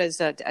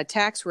Minnesota's a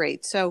tax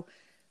rate. So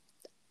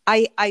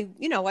I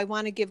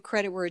want to give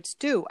credit where it's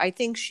due. I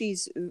think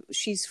she's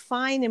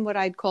fine in what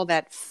I'd call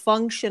that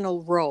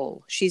functional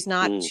role. She's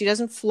not, she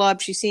doesn't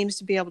flub. She seems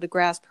to be able to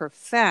grasp her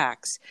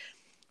facts,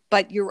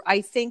 but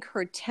I think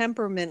her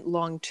temperament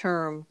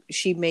long-term,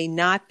 she may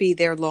not be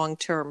their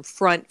long-term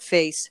front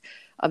face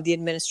of the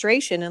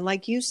administration. And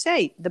like you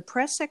say, the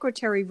press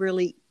secretary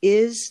really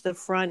is the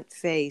front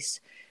face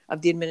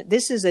of the administration.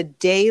 This is a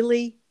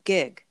daily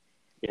gig.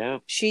 Yeah.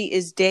 She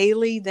is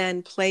daily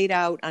then played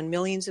out on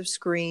millions of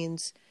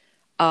screens.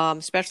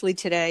 Especially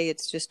today,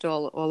 it's just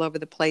all over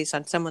the place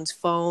on someone's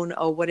phone.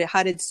 Oh,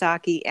 how did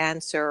Psaki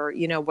answer,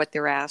 you know, what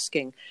they're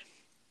asking?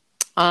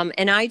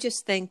 And I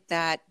just think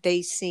that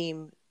they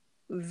seem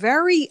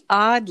very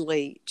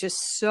oddly just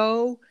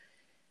so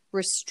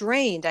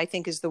restrained, I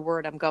think is the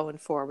word I'm going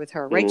for with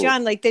her. Right,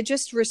 John? Like they're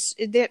just,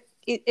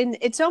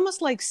 it's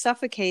almost like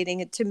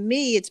suffocating. To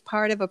me, it's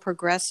part of a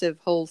progressive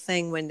whole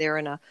thing when they're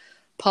in a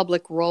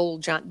public role,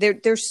 John.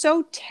 They're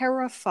so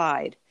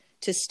terrified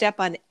to step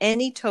on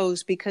any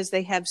toes because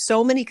they have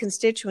so many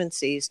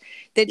constituencies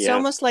that it's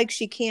almost like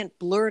she can't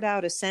blurt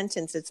out a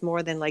sentence that's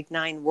more than like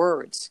 9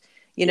 words.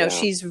 You know,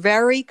 she's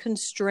very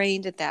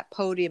constrained at that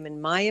podium,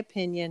 in my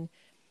opinion.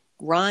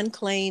 Ron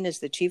Klain is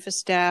the chief of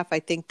staff. I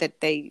think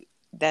that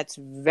that's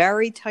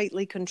very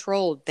tightly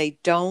controlled. They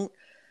don't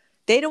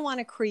want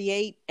to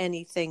create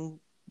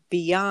anything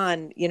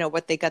beyond,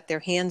 what they got their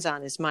hands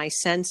on, is my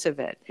sense of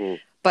it.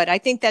 But I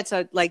think that's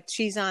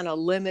she's on a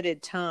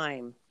limited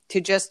time to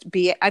just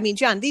be, I mean,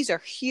 John, these are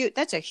huge,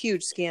 that's a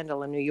huge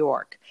scandal in New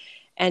York.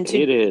 And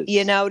it is,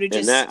 to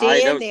just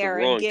stand there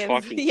and give,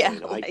 I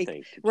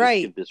think, to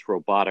right, give this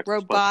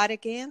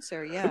robotic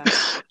answer, yeah.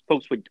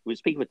 Folks, we're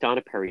speaking with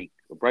Donna Perry,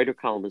 a writer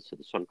columnist of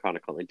the Sun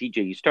Chronicle, and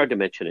DJ, you started to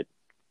mention it.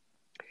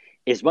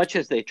 As much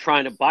as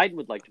Biden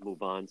would like to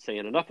move on,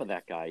 saying enough of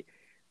that guy.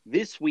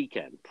 This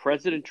weekend,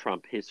 President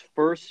Trump, his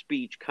first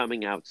speech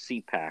coming out,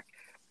 CPAC.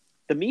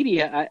 The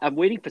media, I'm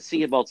waiting for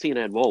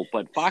CNN won't,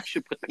 but Fox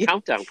should put the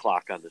countdown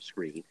clock on the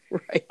screen.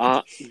 Right.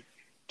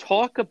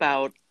 Talk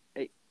about,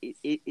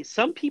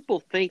 some people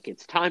think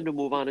it's time to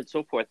move on and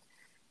so forth.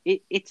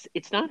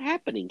 It's not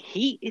happening.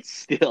 He is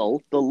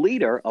still the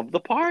leader of the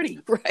party.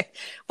 Right.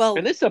 Well,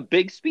 and this is a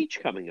big speech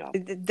coming up.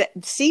 The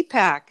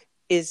CPAC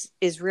is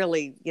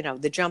really,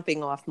 the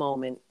jumping off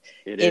moment.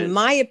 In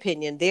my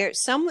opinion,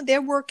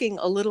 they're working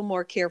a little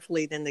more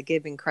carefully than they're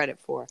giving credit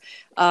for.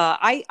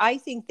 I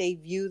think they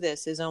view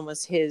this as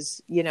almost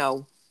his,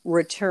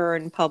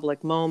 return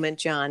public moment,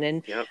 John.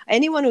 And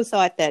anyone who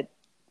thought that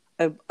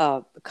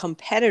a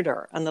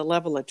competitor on the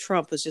level of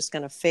Trump was just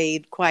going to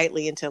fade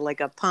quietly into like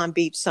a Palm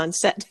Beach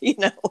sunset,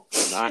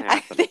 not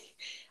happening.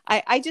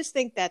 I just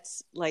think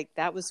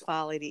that was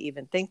folly to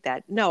even think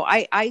that. No,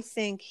 I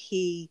think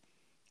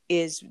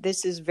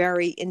this is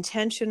very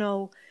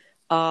intentional.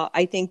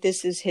 I think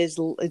this is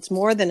it's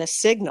more than a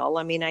signal.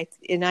 I mean, I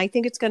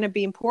think it's going to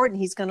be important.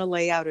 He's going to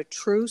lay out a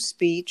true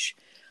speech.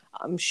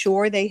 I'm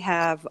sure they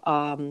have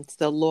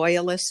the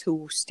loyalists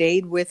who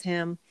stayed with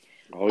him.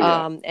 Oh,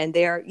 yeah. And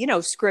they're,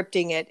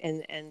 scripting it.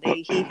 And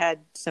he had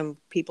some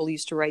people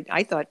used to write,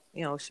 I thought,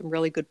 some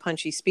really good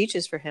punchy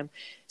speeches for him.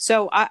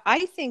 So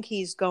I think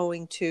he's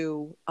going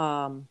to,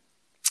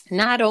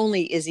 not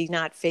only is he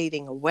not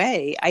fading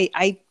away,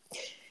 I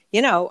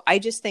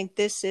just think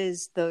this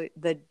is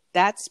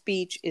that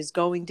speech is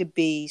going to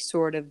be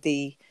sort of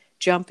the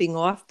jumping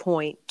off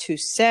point to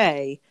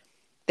say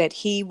that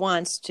he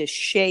wants to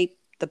shape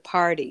the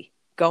party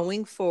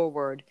going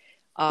forward.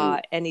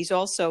 And he's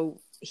also,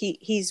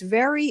 he's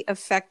very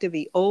effective.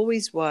 He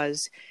always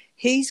was.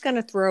 He's going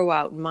to throw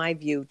out, in my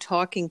view,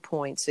 talking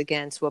points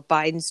against what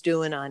Biden's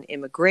doing on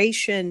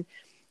immigration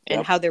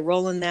and how they're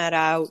rolling that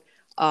out,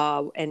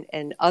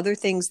 and other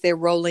things they're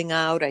rolling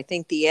out. I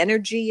think the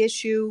energy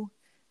issue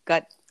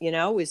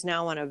is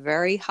now on a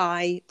very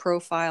high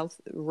profile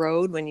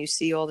road when you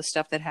see all the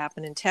stuff that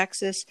happened in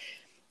Texas,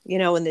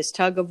 and this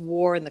tug of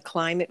war and the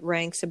climate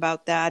ranks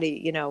about that,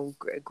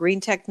 green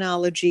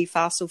technology,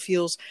 fossil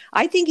fuels.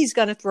 I think he's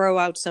going to throw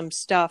out some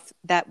stuff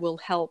that will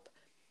help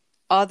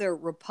other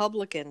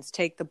Republicans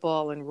take the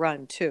ball and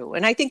run too.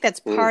 And I think that's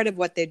part of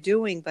what they're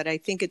doing, but I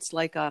think it's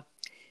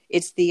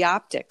it's the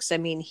optics. I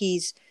mean,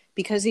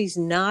 because he's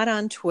not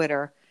on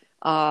Twitter,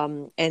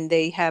 and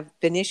they have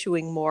been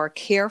issuing more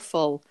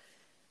careful,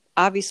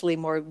 obviously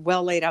more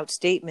well laid out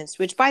statements,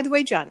 which, by the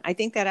way, John, I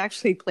think that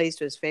actually plays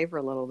to his favor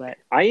a little bit.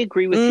 I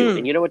agree with you.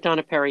 And you know what,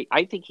 Donna Perry,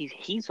 I think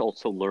he's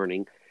also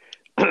learning,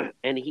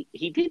 and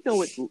he did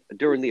know it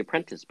during The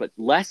Apprentice, but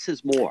less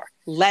is more.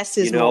 Less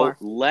is more.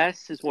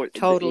 Less is more.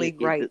 Totally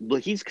right.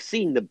 He's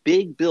seeing the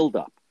big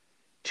buildup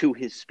to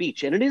his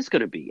speech, and it is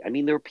going to be. I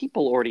mean, there are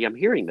people already, I'm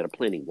hearing, that are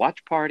planning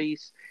watch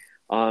parties.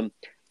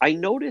 I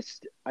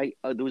noticed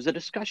there was a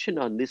discussion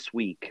on This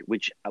Week,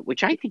 which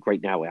I think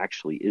right now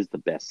actually is the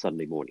best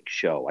Sunday morning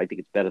show. I think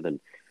it's better than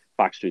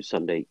Fox News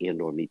Sunday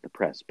and or Meet the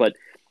Press. But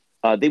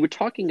they were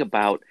talking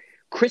about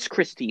Chris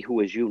Christie,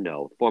 who, as you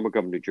know, former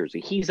governor of New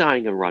Jersey, he's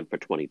eyeing a run for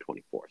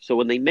 2024. So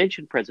when they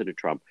mentioned President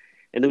Trump,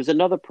 and there was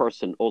another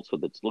person also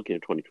that's looking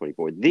at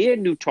 2024, their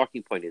new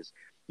talking point is,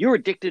 you're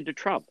addicted to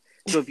Trump.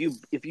 So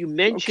if you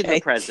mention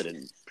the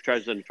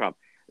President Trump,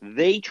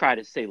 they try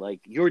to say,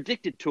 you're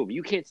addicted to him.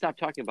 You can't stop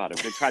talking about him.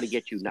 They try to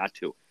get you not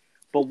to.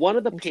 But one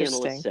of the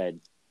panelists said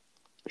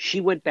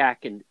she went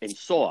back and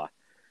saw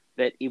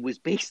that it was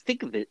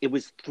think of it, it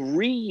was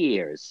 3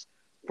 years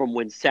from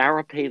when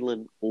Sarah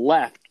Palin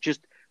left,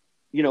 just,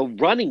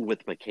 running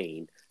with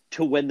McCain,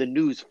 to when the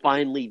news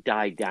finally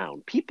died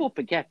down. People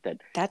forget that.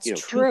 That's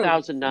true.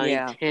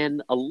 2009,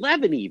 10,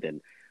 11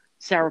 even,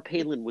 Sarah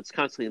Palin was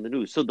constantly in the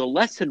news. So the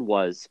lesson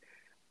was,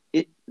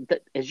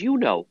 as you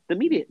know, the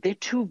media, they're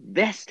too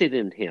vested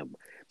in him.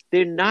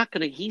 They're not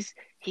going to,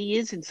 he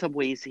is in some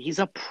ways, he's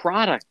a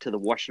product to the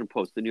Washington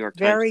Post, the New York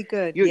Times. Very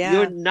good.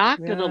 You're not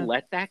going to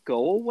let that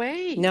go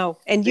away. No.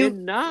 And you're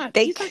not.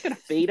 He's not going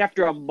to fade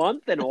after a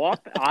month and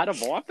out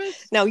of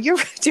office. No,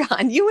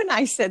 John, you and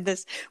I said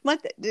this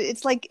month.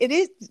 It's like, it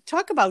is,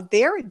 talk about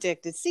they're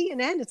addicted.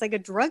 CNN, it's like a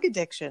drug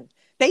addiction.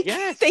 They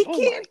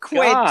can't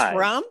quit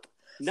Trump.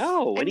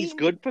 No, and he's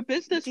good for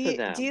business for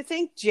them. Do you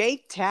think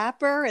Jake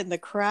Tapper and the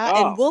crowd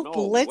and Wolf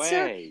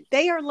Blitzer, way.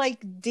 They are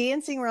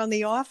dancing around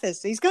the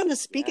office? He's going to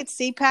speak at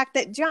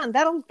CPAC.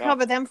 That'll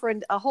cover them for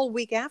a whole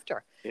week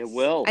after. It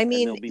will. I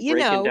mean, and they'll be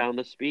breaking down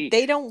the speech.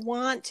 They don't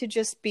want to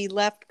just be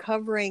left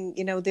covering,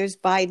 there's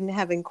Biden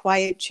having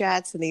quiet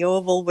chats in the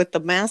Oval with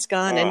the mask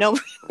on and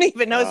nobody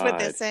even knows what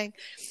they're saying.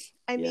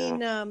 I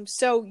mean,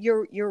 so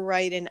you're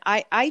right, and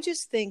I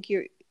just think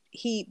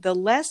the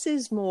less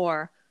is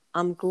more.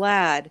 I'm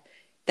glad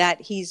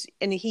that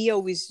he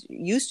always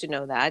used to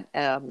know that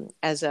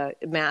as a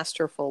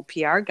masterful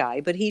PR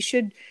guy, but he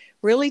should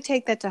really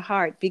take that to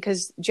heart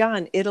because,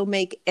 John, it'll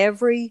make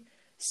every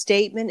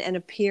statement and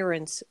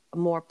appearance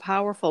more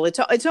powerful.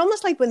 It's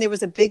almost like when there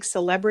was a big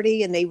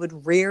celebrity and they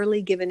would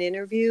rarely give an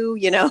interview,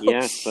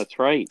 Yes, that's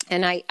right.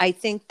 And I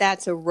think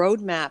that's a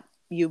roadmap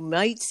you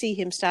might see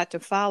him start to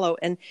follow.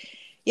 And,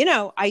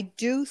 I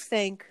do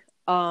think,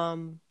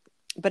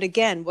 but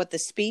again, what the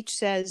speech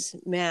says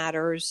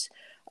matters.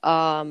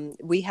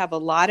 We have a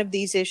lot of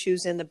these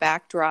issues in the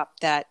backdrop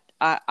that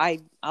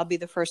I'll be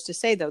the first to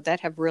say, though, that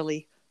have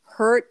really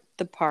hurt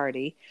the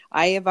party.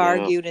 I have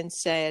argued and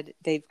said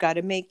they've got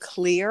to make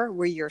clear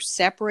where you're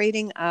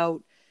separating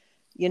out,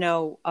 when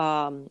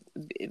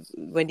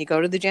you go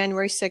to the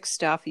January 6th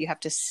stuff, you have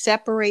to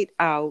separate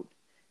out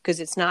because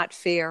it's not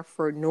fair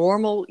for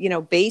normal,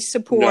 base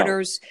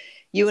supporters. No.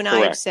 You and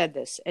Correct. I have said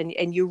this,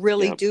 and you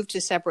really do have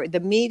to separate. The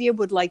media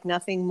would like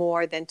nothing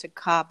more than to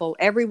cobble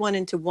everyone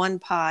into one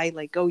pie,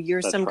 like, oh, you're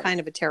that's some right.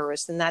 kind of a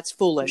terrorist, and that's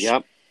foolish.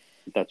 Yep,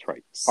 that's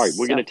right. All right,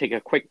 we're going to take a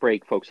quick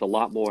break, folks. A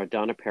lot more.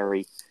 Donna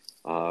Perry,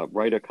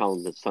 writer,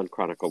 columnist, Sun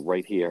Chronicle,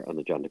 right here on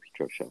the John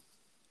DePetro Show.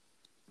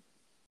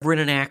 We're in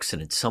an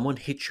accident. Someone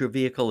hits your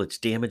vehicle. It's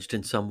damaged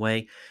in some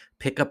way.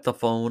 Pick up the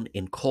phone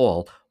and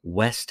call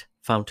West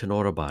Fountain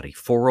Auto Body,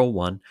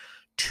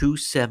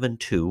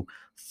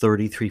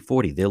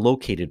 401-272-3340. They're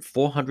located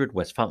 400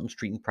 West Fountain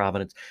Street in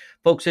Providence.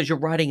 Folks, as you're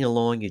riding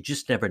along, you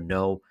just never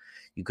know.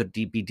 You could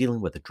be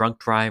dealing with a drunk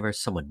driver,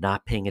 someone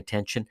not paying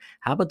attention.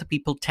 How about the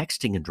people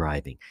texting and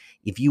driving?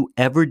 If you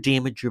ever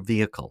damage your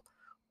vehicle,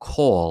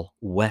 call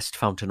West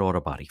Fountain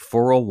Auto Body,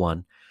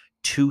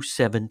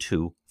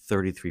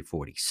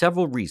 401-272-3340.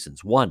 Several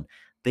reasons. One,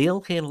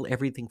 they'll handle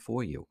everything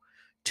for you.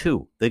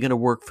 Two, they're going to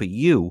work for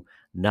you,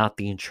 not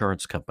the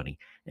insurance company.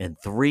 And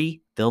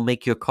three, they'll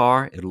make your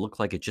car, it'll look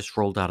like it just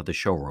rolled out of the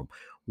showroom.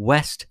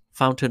 West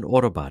Fountain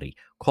Auto Body.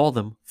 Call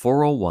them,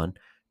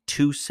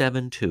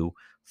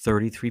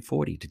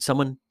 401-272-3340. Did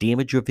someone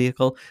damage your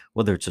vehicle?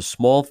 Whether it's a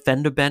small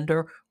fender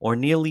bender or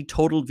nearly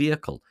totaled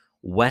vehicle,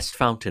 West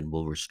Fountain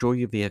will restore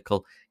your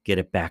vehicle, get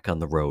it back on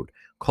the road.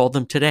 Call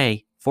them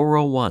today,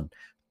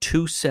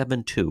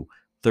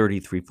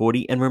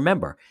 401-272-3340. And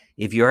remember,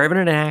 if you're ever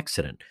in an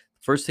accident,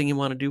 first thing you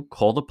want to do,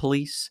 call the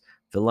police,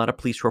 fill out a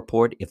police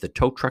report. If the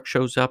tow truck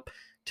shows up,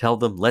 tell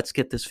them, let's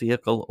get this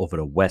vehicle over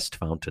to West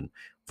Fountain,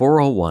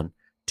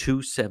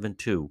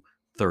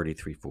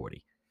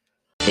 401-272-3340.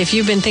 If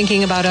you've been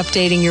thinking about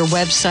updating your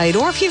website,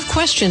 or if you have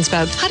questions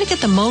about how to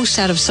get the most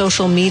out of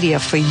social media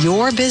for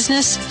your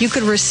business, you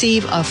could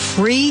receive a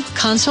free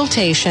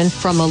consultation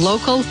from a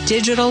local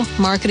digital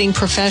marketing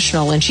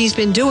professional, and she's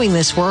been doing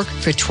this work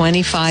for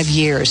 25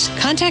 years.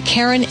 Contact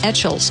Karen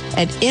Etchels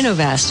at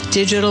Innovast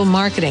Digital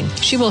Marketing.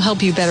 She will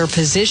help you better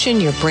position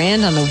your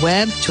brand on the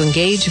web to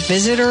engage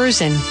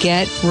visitors and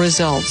get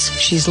results.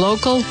 She's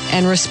local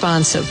and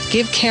responsive.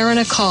 Give Karen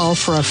a call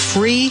for a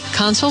free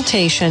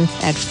consultation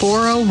at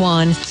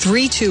 401-321-2799.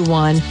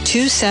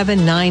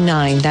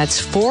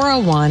 That's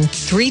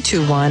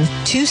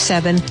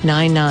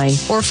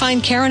 401-321-2799. Or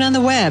find Karen on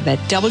the web at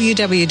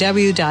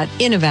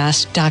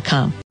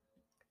www.innovast.com.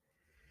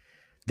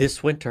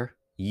 This winter,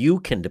 you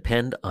can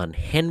depend on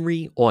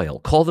Henry Oil.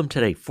 Call them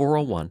today,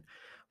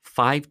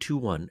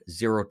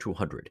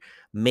 401-521-0200.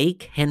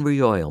 Make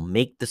Henry Oil,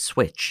 make the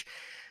switch.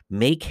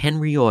 Make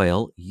Henry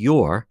Oil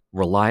your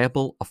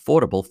reliable,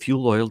 affordable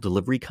fuel oil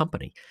delivery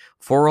company.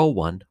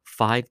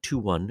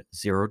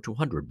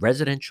 401-521-0200.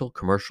 Residential,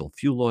 commercial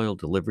fuel oil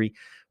delivery,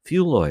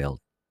 fuel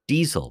oil,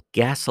 diesel,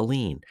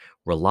 gasoline,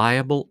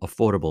 reliable,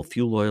 affordable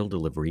fuel oil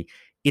delivery.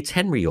 It's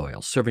Henry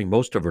Oil, serving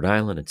most of Rhode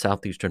Island and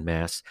southeastern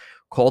Mass.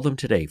 Call them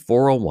today,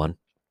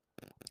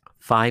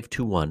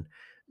 401-521-0200.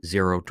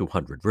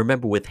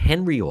 Remember, with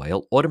Henry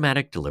Oil,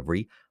 automatic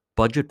delivery,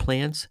 budget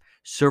plans,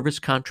 service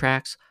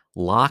contracts,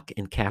 lock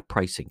and cap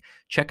pricing.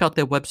 Check out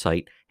their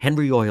website,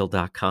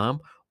 henryoil.com,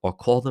 or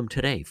call them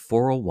today,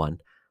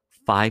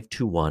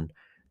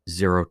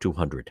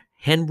 401-521-0200.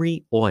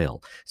 Henry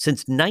Oil.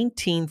 Since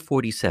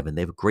 1947,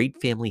 they have a great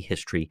family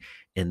history,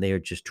 and they are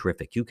just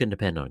terrific. You can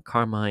depend on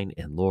Carmine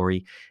and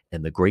Lori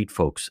and the great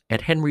folks at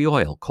Henry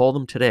Oil. Call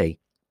them today,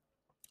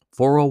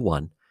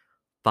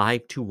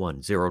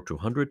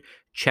 401-521-0200.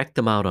 Check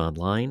them out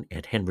online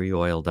at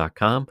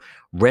henryoil.com.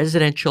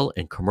 Residential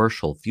and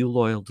commercial fuel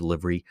oil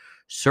delivery,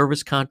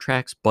 service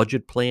contracts,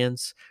 budget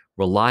plans,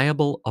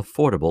 reliable,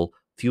 affordable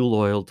fuel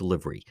oil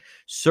delivery.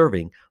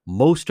 Serving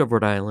most of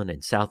Rhode Island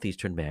and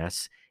southeastern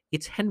Mass,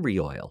 it's Henry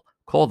Oil.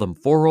 Call them,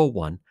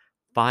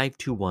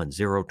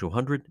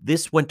 401-521-0200.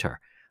 This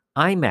winter,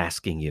 I'm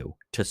asking you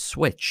to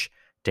switch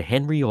to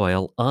Henry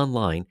Oil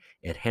online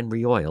at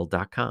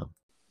henryoil.com.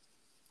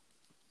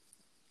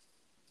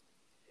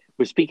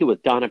 We're speaking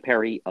with Donna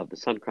Perry of the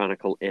Sun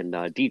Chronicle. And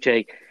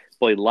DJ,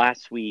 boy,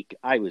 last week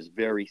I was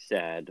very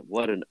sad.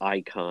 What an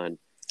icon.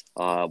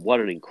 What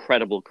an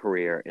incredible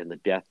career, in the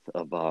death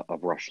of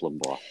Rush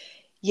Limbaugh.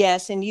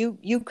 Yes, and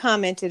you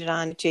commented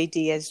on it,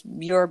 JD, as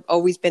you're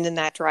always been in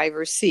that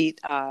driver's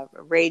seat,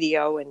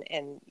 radio,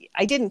 and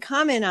I didn't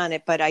comment on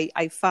it, but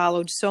I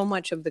followed so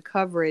much of the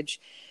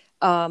coverage,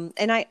 and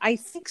I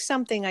think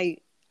something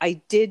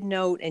I did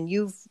note, and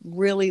you've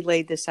really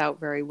laid this out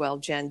very well,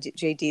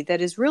 JD, that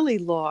is really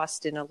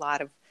lost in a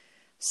lot of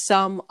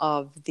some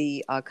of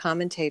the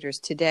commentators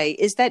today,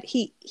 is that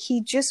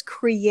he just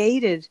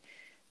created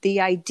the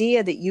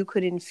idea that you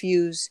could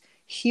infuse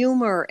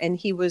humor, and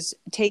he was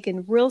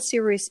taking real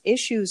serious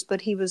issues, but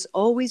he was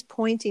always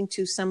pointing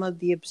to some of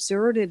the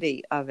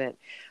absurdity of it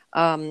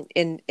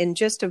in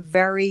just a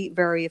very,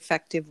 very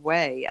effective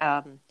way.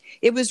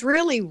 It was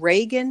really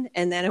Reagan,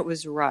 and then it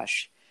was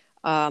Rush.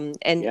 And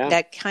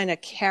that kind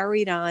of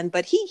carried on.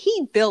 But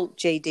he built,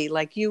 JD,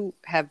 like you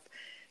have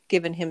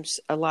given him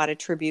a lot of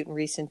tribute in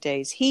recent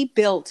days. He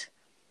built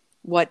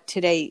what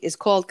today is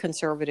called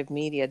conservative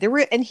media.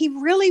 And he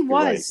really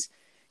was,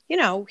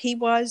 he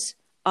was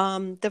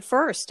the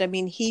first. I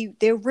mean,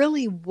 there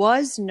really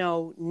was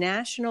no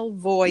national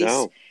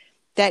voice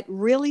that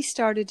really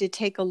started to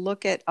take a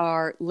look at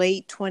our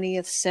late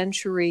 20th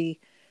century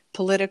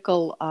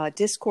political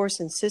discourse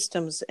and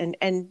systems. And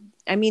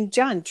I mean,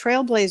 John,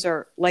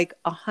 Trailblazer, like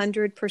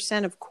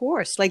 100%, of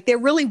course. Like there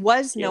really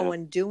was no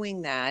one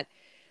doing that.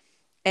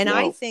 And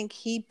I think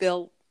he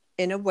built,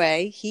 in a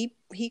way, he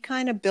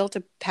kind of built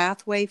a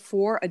pathway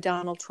for a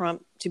Donald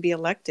Trump to be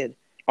elected.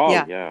 Oh,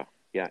 yeah.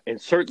 Yeah,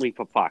 and certainly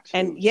for Fox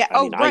News.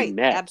 And I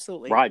met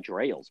absolutely Roger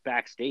Ailes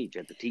backstage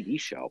at the TV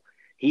show.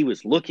 He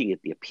was looking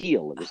at the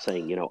appeal and was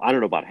saying, I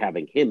don't know about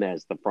having him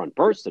as the front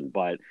person,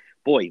 but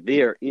boy,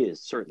 there is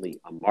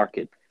certainly a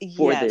market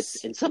for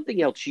this. And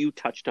something else you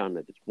touched on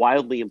that is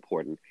wildly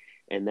important,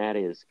 and that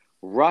is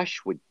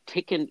Rush would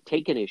take an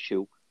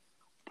issue,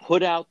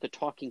 put out the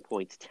talking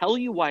points, tell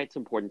you why it's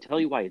important, tell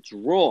you why it's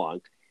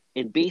wrong,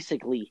 and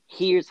basically,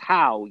 here's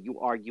how you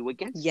argue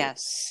against it.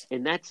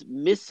 And that's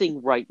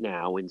missing right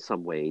now in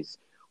some ways.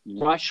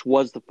 Rush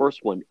was the first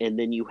one, and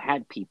then you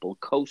had people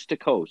coast to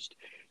coast.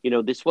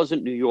 This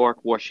wasn't New York,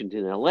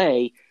 Washington,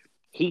 L.A.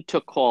 He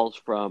took calls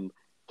from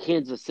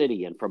Kansas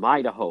City and from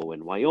Idaho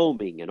and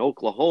Wyoming and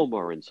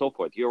Oklahoma and so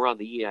forth. You're on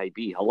the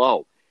EIB,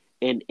 hello.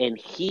 And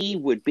he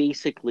would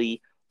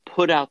basically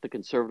put out the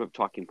conservative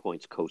talking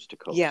points coast to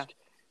coast. Yeah.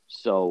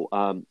 So,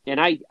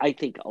 and I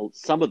think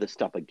some of the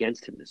stuff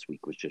against him this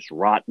week was just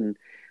rotten.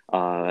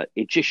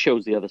 It just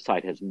shows the other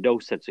side has no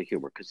sense of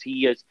humor, because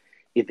he is,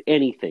 if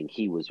anything,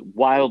 he was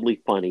wildly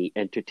funny,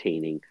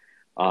 entertaining,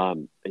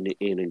 an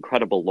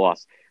incredible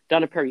loss.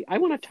 Donna Perry, I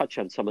want to touch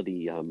on some of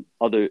the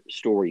other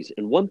stories.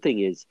 And one thing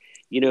is,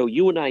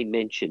 you and I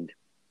mentioned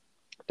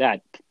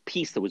that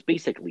piece that was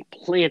basically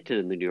planted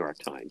in the New York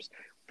Times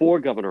for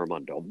Governor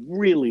Raimondo,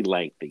 really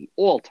lengthy,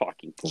 all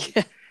talking points.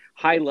 Yeah.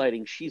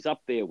 Highlighting she's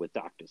up there with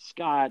Dr.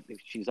 Scott,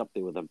 she's up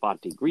there with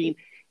Avanti Green,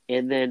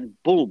 and then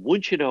boom,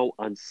 wouldn't you know,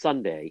 on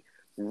Sunday,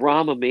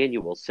 Rahm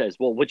Emanuel says,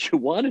 well, what you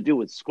want to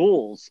do in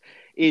schools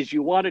is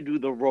you want to do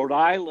the Rhode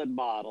Island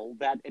model,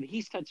 and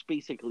he starts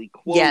basically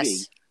quoting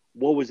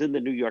what was in the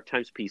New York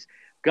Times piece.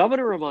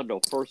 Governor Raimondo,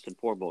 first and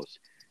foremost,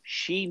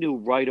 she knew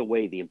right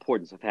away the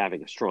importance of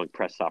having a strong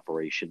press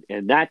operation,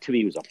 and that to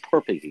me was a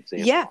perfect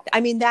example. Yeah,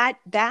 I mean, that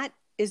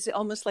is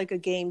almost like a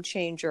game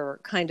changer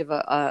kind of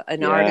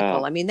an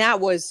article. I mean, that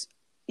was,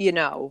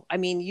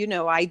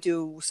 I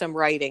do some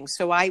writing.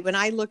 So when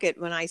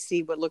I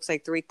see what looks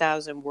like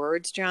 3,000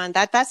 words, John,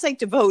 that's like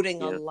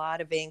devoting a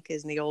lot of ink,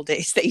 as in the old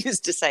days they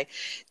used to say,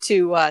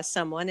 to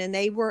someone. And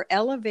they were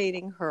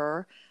elevating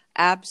her.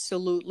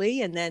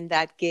 Absolutely. And then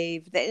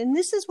and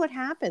this is what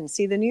happens.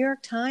 See, the New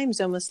York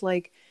Times almost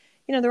like,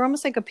 they're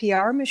almost like a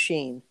PR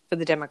machine for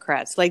the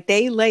Democrats. Like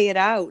they lay it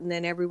out and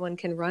then everyone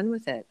can run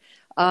with it.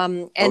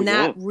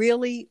 That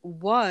really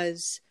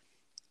was,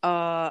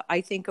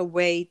 I think, a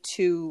way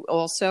to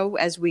also,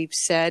 as we've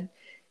said,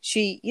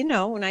 she,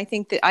 and I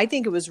think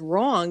it was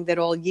wrong that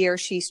all year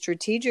she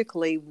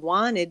strategically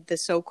wanted the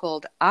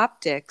so-called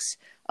optics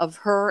of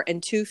her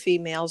and two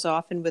females,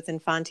 often with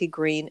Infante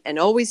Green and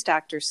always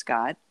Dr.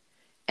 Scott.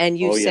 And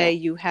you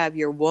you have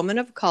your woman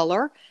of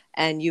color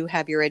and you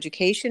have your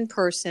education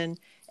person.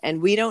 And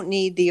we don't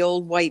need the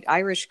old white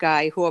Irish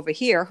guy who's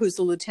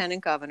the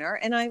lieutenant governor.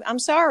 And I'm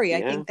sorry.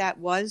 I think that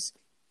was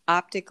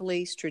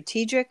optically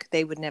strategic.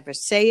 They would never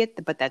say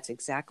it, but that's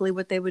exactly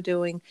what they were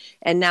doing.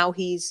 And now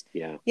he's,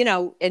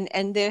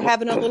 and they're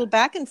having a little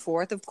back and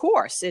forth, of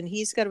course, and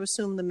he's got to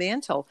assume the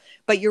mantle.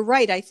 But you're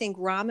right. I think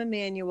Rahm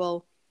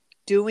Emanuel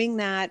doing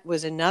that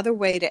was another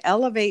way to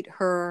elevate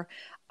her.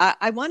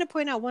 I want to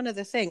point out one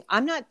other thing.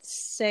 I'm not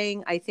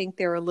saying I think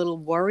they're a little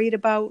worried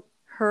about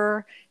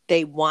her.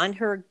 They want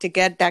her to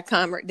get that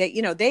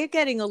they're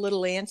getting a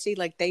little antsy,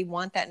 like they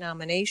want that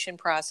nomination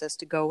process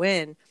to go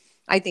in.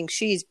 I think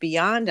she's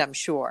beyond, I'm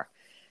sure,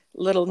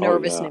 a little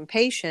nervous and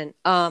impatient.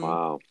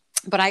 Wow.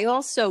 But I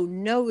also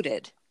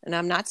noted, and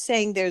I'm not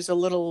saying there's a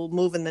little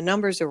moving the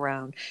numbers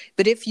around,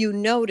 but if you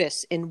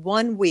notice in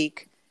 1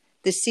 week,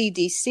 the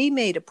CDC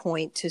made a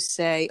point to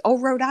say,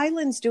 Rhode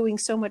Island's doing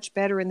so much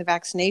better in the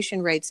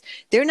vaccination rates.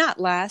 They're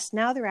not last.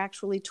 Now they're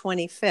actually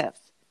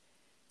 25th.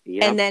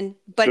 Yeah. And then,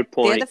 but Good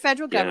point. they're the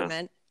federal Yeah.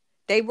 government.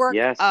 They work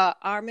Yes.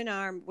 arm in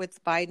arm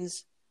with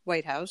Biden's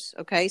White House.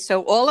 Okay.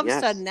 So all of a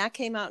Yes. sudden that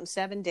came out in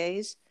 7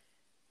 days.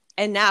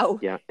 And now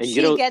Yeah. And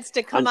she gets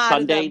to come on out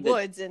Sunday, of the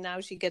woods, and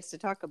now she gets to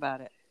talk about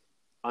it.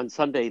 On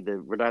Sunday, the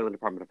Rhode Island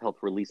Department of Health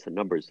released the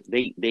numbers.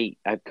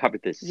 I've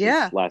covered this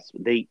Yeah. since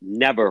they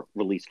never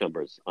release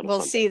numbers on a We'll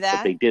Sunday. see that.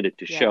 But they did it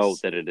to show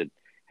Yes. that it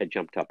had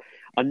jumped up.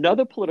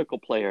 Another political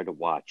player to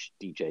watch,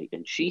 DJ,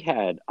 and she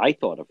had, I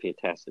thought, a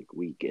fantastic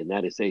week, and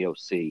that is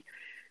AOC.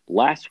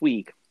 Last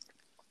week,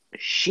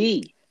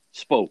 she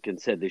spoke and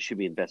said there should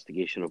be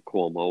investigation of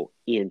Cuomo,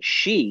 and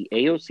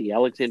AOC,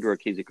 Alexandra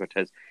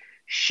Ocasio-Cortez,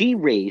 she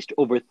raised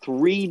over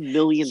 $3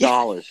 million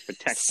for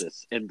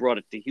Texas and brought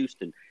it to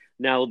Houston.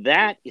 Now,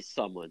 that is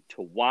someone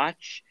to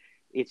watch.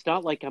 It's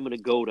not like I'm going to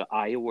go to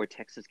Iowa or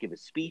Texas, give a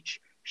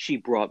speech. She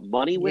brought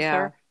money with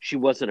her. She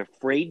wasn't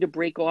afraid to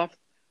break off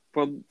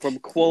from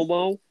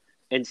Cuomo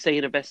and say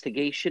an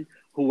investigation.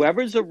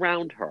 Whoever's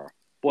around her,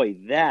 boy,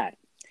 that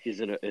is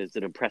an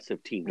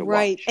impressive team to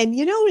watch. And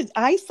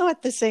I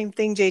thought the same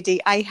thing, JD.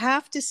 I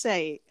have to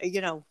say,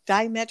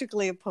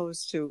 diametrically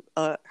opposed to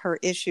her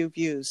issue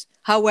views.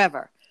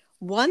 However,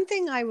 one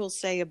thing I will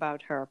say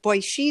about her, boy,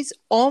 she's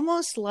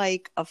almost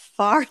like a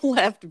far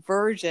left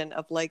version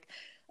of like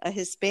a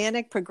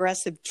Hispanic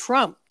progressive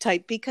Trump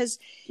type, because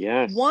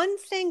one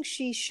thing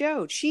she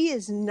showed, she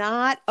is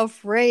not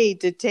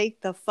afraid to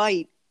take the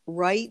fight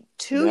right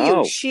to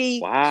you. She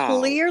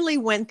clearly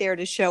went there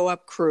to show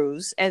up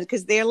Cruz, and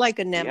because they're like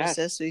a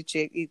nemesis with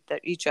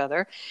each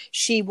other.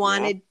 She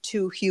wanted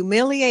to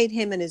humiliate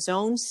him in his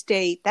own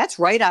state. That's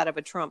right out of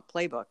a Trump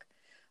playbook.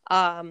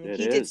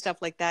 He did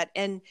stuff like that.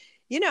 And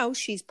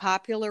she's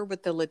popular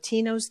with the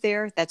Latinos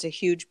there. That's a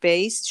huge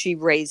base. She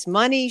raised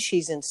money.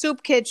 She's in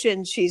soup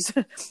kitchen.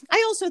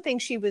 I also think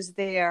she was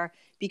there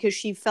because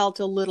she felt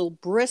a little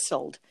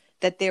bristled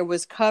that there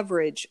was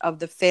coverage of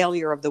the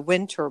failure of the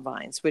wind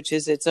turbines, which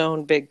is its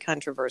own big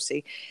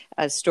controversy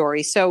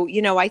story. So,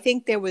 I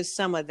think there was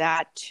some of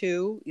that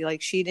too.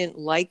 Like, she didn't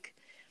like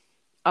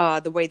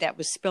the way that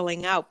was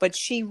spilling out, but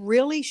she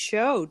really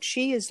showed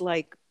she is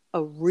like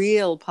a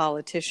real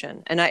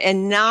politician,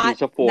 and not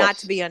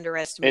to be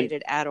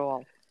underestimated at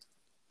all.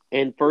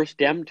 And first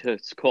Dem to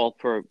call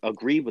for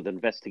agree with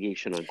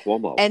investigation on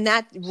Cuomo. And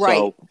that's what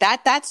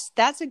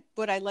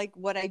I like.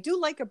 What I do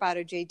like about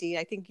her, JD,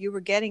 I think you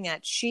were getting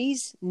at.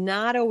 She's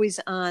not always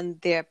on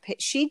their.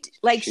 She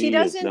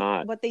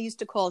doesn't what they used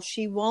to call.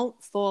 She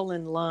won't fall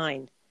in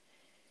line.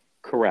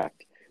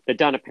 Correct. But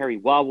Donna Perry,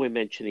 while we're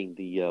mentioning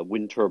the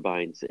wind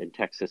turbines in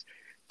Texas,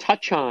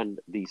 touch on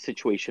the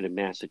situation in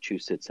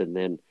Massachusetts, and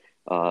then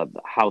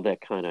how that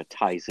kind of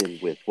ties in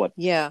with what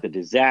the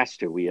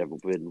disaster we have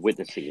been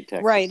witnessing in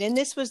Texas. Right. And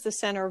this was the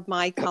center of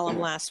my column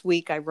last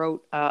week. I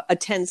wrote A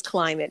Tense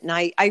Climate. And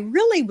I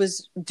really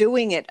was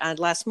doing it on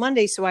last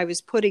Monday. So I was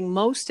putting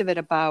most of it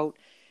about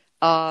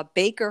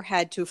Baker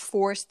had to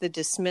force the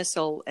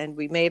dismissal. And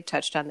we may have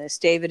touched on this.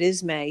 David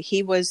Ismay,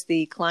 he was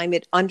the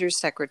climate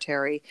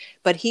undersecretary,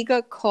 but he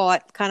got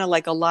caught kind of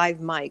like a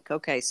live mic.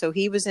 Okay. So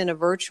he was in a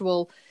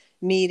virtual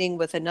meeting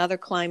with another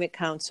climate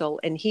council,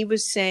 and he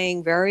was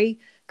saying very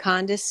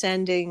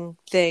condescending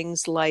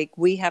things like,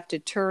 we have to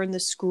turn the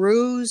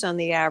screws on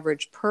the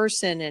average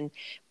person and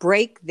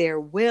break their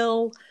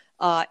will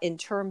in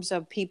terms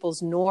of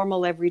people's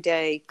normal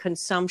everyday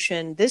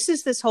consumption. This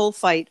is this whole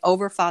fight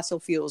over fossil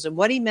fuels. And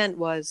what he meant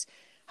was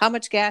how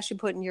much gas you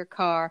put in your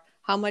car,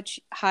 how much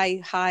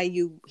high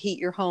you heat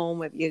your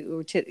home, if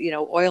you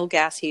oil,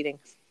 gas heating.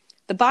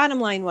 The bottom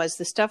line was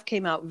the stuff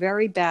came out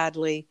very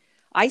badly.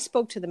 I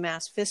spoke to the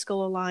Mass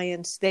Fiscal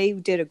Alliance. They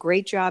did a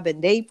great job,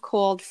 and they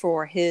called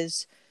for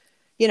his,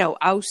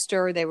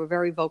 ouster. They were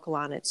very vocal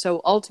on it.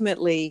 So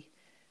ultimately,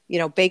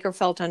 Baker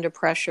felt under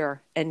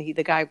pressure, and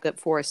the guy got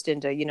forced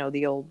into,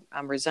 the old,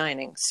 I'm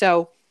resigning.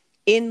 So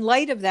in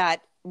light of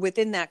that,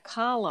 within that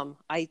column,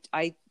 I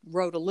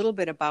wrote a little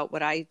bit about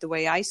the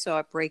way I saw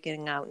it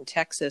breaking out in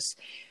Texas,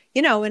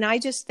 and I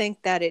just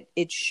think that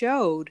it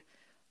showed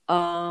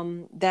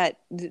that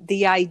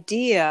the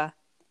idea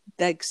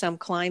that some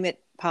climate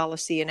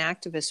policy and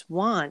activists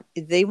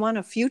they want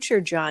a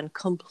future, John,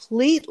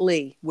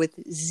 completely with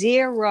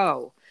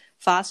zero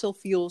fossil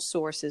fuel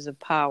sources of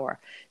power.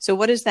 So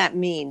what does that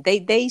mean?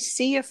 They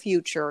see a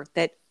future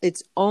that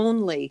it's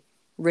only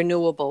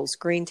renewables,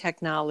 green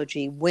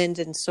technology, wind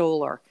and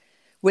solar,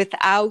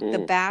 without the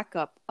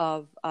backup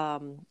of,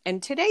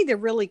 and today they're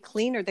really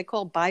cleaner. They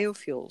call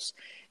biofuels.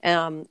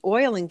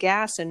 Oil and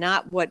gas are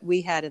not what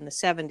we had in the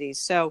 70s.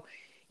 So,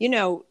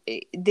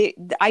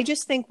 I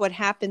just think what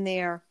happened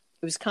there,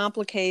 it was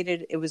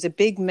complicated. It was a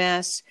big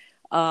mess.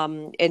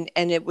 And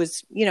it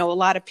was, a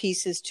lot of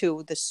pieces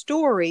to the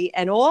story,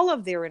 and all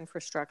of their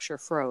infrastructure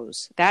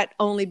froze. That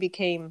only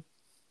became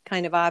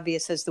kind of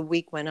obvious as the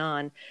week went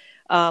on.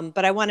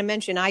 But I want to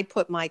mention, I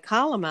put my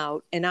column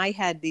out, and I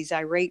had these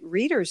irate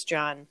readers,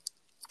 John,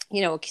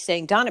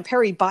 saying Donna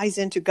Perry buys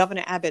into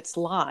Governor Abbott's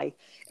lie.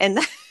 And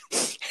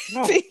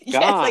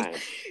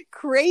like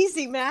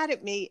crazy mad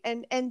at me.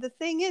 And the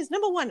thing is,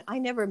 number one, I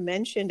never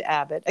mentioned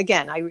Abbott.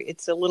 Again,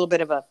 it's a little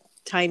bit of a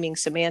timing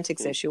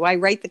semantics issue. I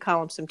write the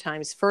column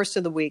sometimes first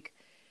of the week,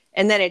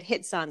 and then it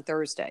hits on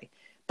Thursday.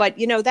 But,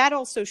 that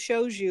also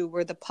shows you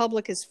where the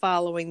public is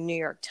following New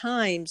York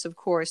Times, of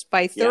course.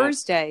 By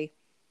Thursday,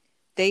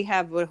 they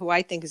have who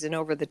I think is an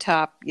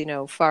over-the-top,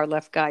 far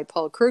left guy,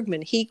 Paul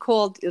Krugman. He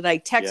called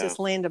Texas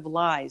land of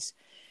lies,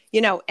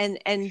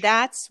 and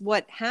that's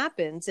what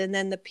happens. And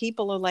then the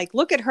people are like,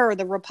 look at her,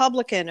 the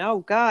Republican. Oh,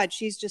 God,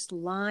 she's just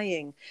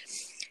lying.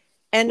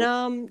 And,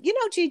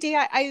 GD,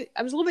 I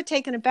was a little bit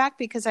taken aback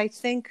because I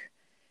think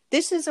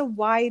this is a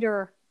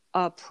wider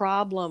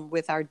problem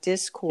with our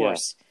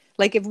discourse. Yeah.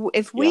 Like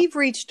if we've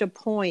reached a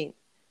point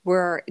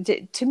where,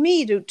 to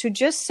me, to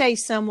just say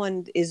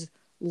someone is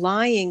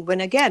lying, when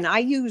again, I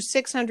use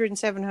 600 and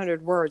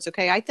 700 words.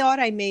 Okay. I thought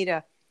I made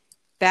a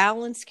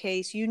balanced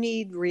case. You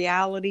need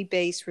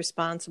reality-based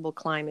responsible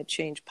climate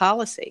change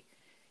policy.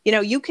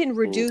 You can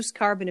reduce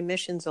carbon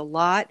emissions a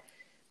lot,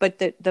 but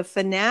the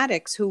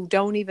fanatics who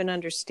don't even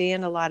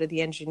understand a lot of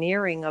the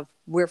engineering of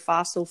where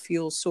fossil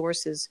fuel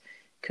sources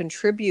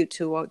contribute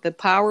to the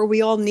power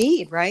we all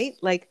need, right?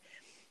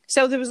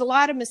 So there was a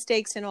lot of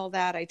mistakes in all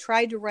that. I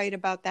tried to write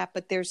about that,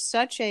 but there's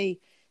such a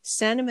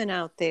sentiment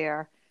out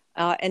there.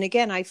 And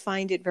again, I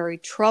find it very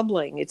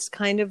troubling. It's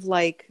kind of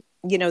like,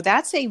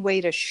 that's a way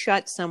to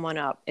shut someone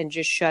up and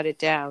just shut it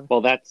down.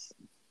 Well, that's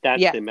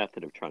the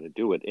method of trying to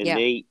do it. And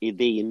they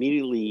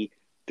immediately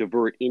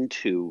divert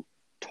into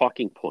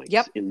talking points.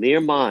 Yep. In their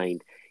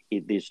mind,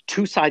 there's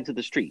two sides of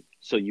the street.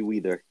 So you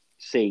either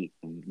say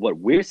what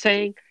we're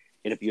saying,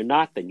 and if you're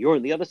not, then you're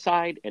on the other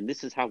side, and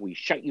this is how we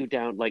shut you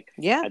down.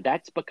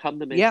 That's become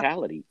the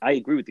mentality. Yep. I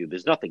agree with you.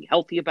 There's nothing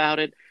healthy about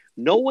it.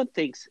 No one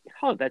thinks,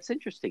 that's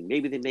interesting.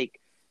 Maybe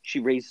she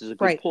raises a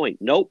good point.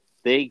 Nope.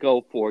 They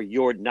go for,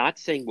 you're not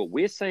saying what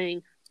we're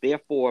saying,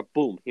 therefore,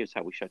 boom, here's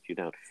how we shut you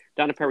down.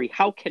 Donna Perry,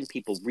 how can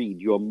people read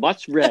your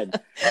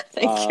must-read,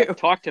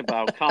 talked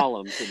about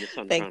columns in the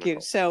Sun Chronicle? Thank you.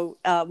 So,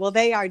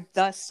 they are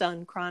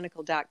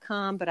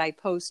thesunchronicle.com, but I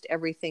post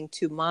everything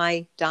to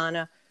my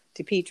Donna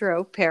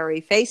DePietro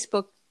Perry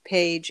Facebook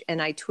page, and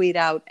I tweet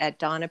out at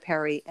Donna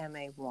Perry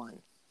MA1,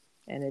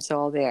 and it's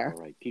all there.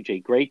 All right,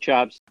 DJ, great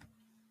jobs.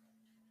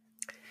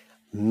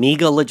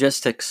 MEGA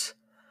Logistics,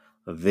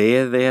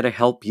 they're there to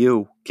help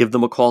you. Give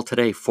them a call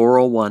today,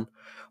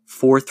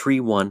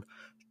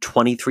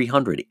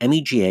 401-431-2300.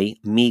 MEGA,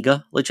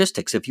 MEGA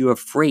Logistics. If you have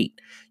freight,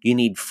 you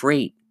need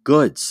freight,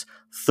 goods,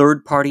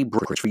 third-party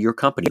brokerage for your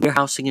company,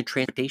 warehousing and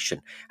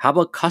transportation. How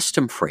about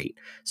custom freight,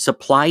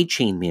 supply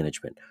chain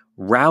management,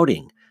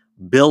 routing,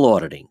 bill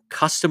auditing,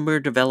 customer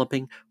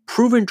developing,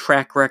 proven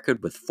track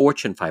record with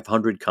Fortune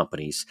 500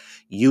 companies?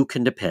 You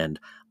can depend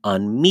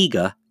on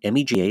MEGA,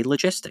 MEGA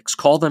Logistics.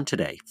 Call them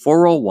today,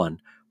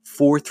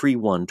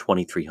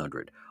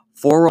 401-431-2300.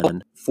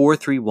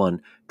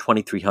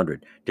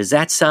 401-431-2300. Does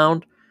that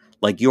sound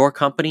like your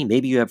company?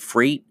 Maybe you have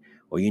freight,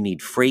 or you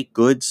need freight,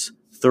 goods,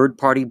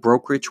 third-party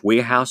brokerage,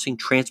 warehousing,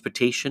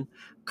 transportation,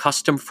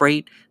 custom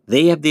freight.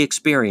 They have the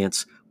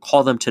experience.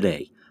 Call them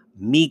today.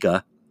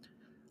 MEGA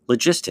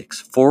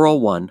Logistics,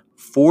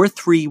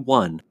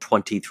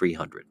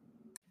 401-431-2300.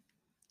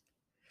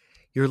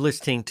 You're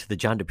listening to the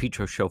John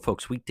DePietro Show,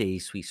 folks.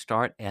 Weekdays, we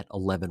start at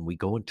 11. We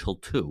go until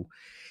 2.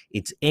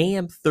 It's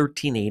AM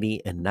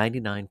 1380 and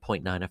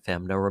 99.9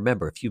 FM. Now,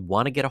 remember, if you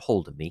want to get a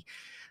hold of me,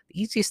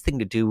 the easiest thing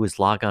to do is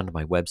log on to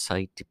my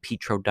website,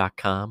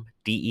 depetro.com,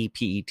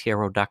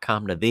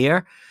 DEPETRO.com. Now,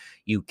 there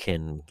you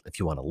can, if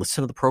you want to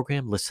listen to the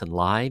program, listen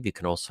live. You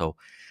can also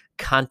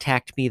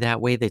contact me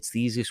that way. That's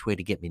the easiest way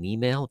to get me an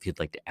email if you'd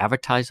like to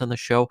advertise on the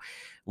show.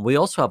 We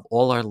also have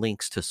all our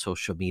links to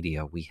social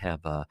media. We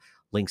have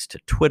links to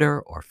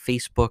Twitter or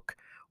Facebook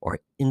or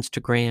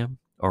Instagram,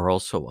 or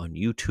also on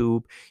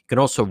YouTube. You can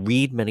also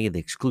read many of the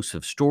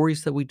exclusive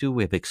stories that we do.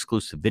 We have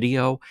exclusive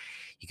video.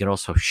 You can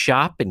also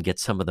shop and get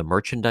some of the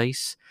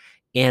merchandise.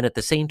 And at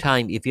the same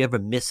time, if you ever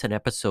miss an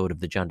episode of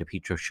the John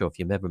DePietro Show, if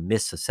you ever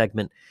miss a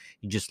segment,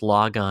 you just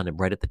log on, and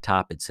right at the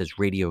top it says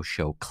radio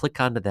show.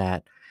 Click onto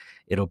that.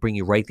 It'll bring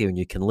you right there, and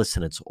you can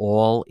listen. It's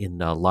all in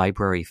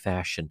library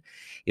fashion.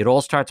 It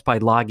all starts by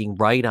logging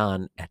right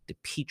on at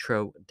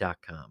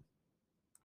depetro.com.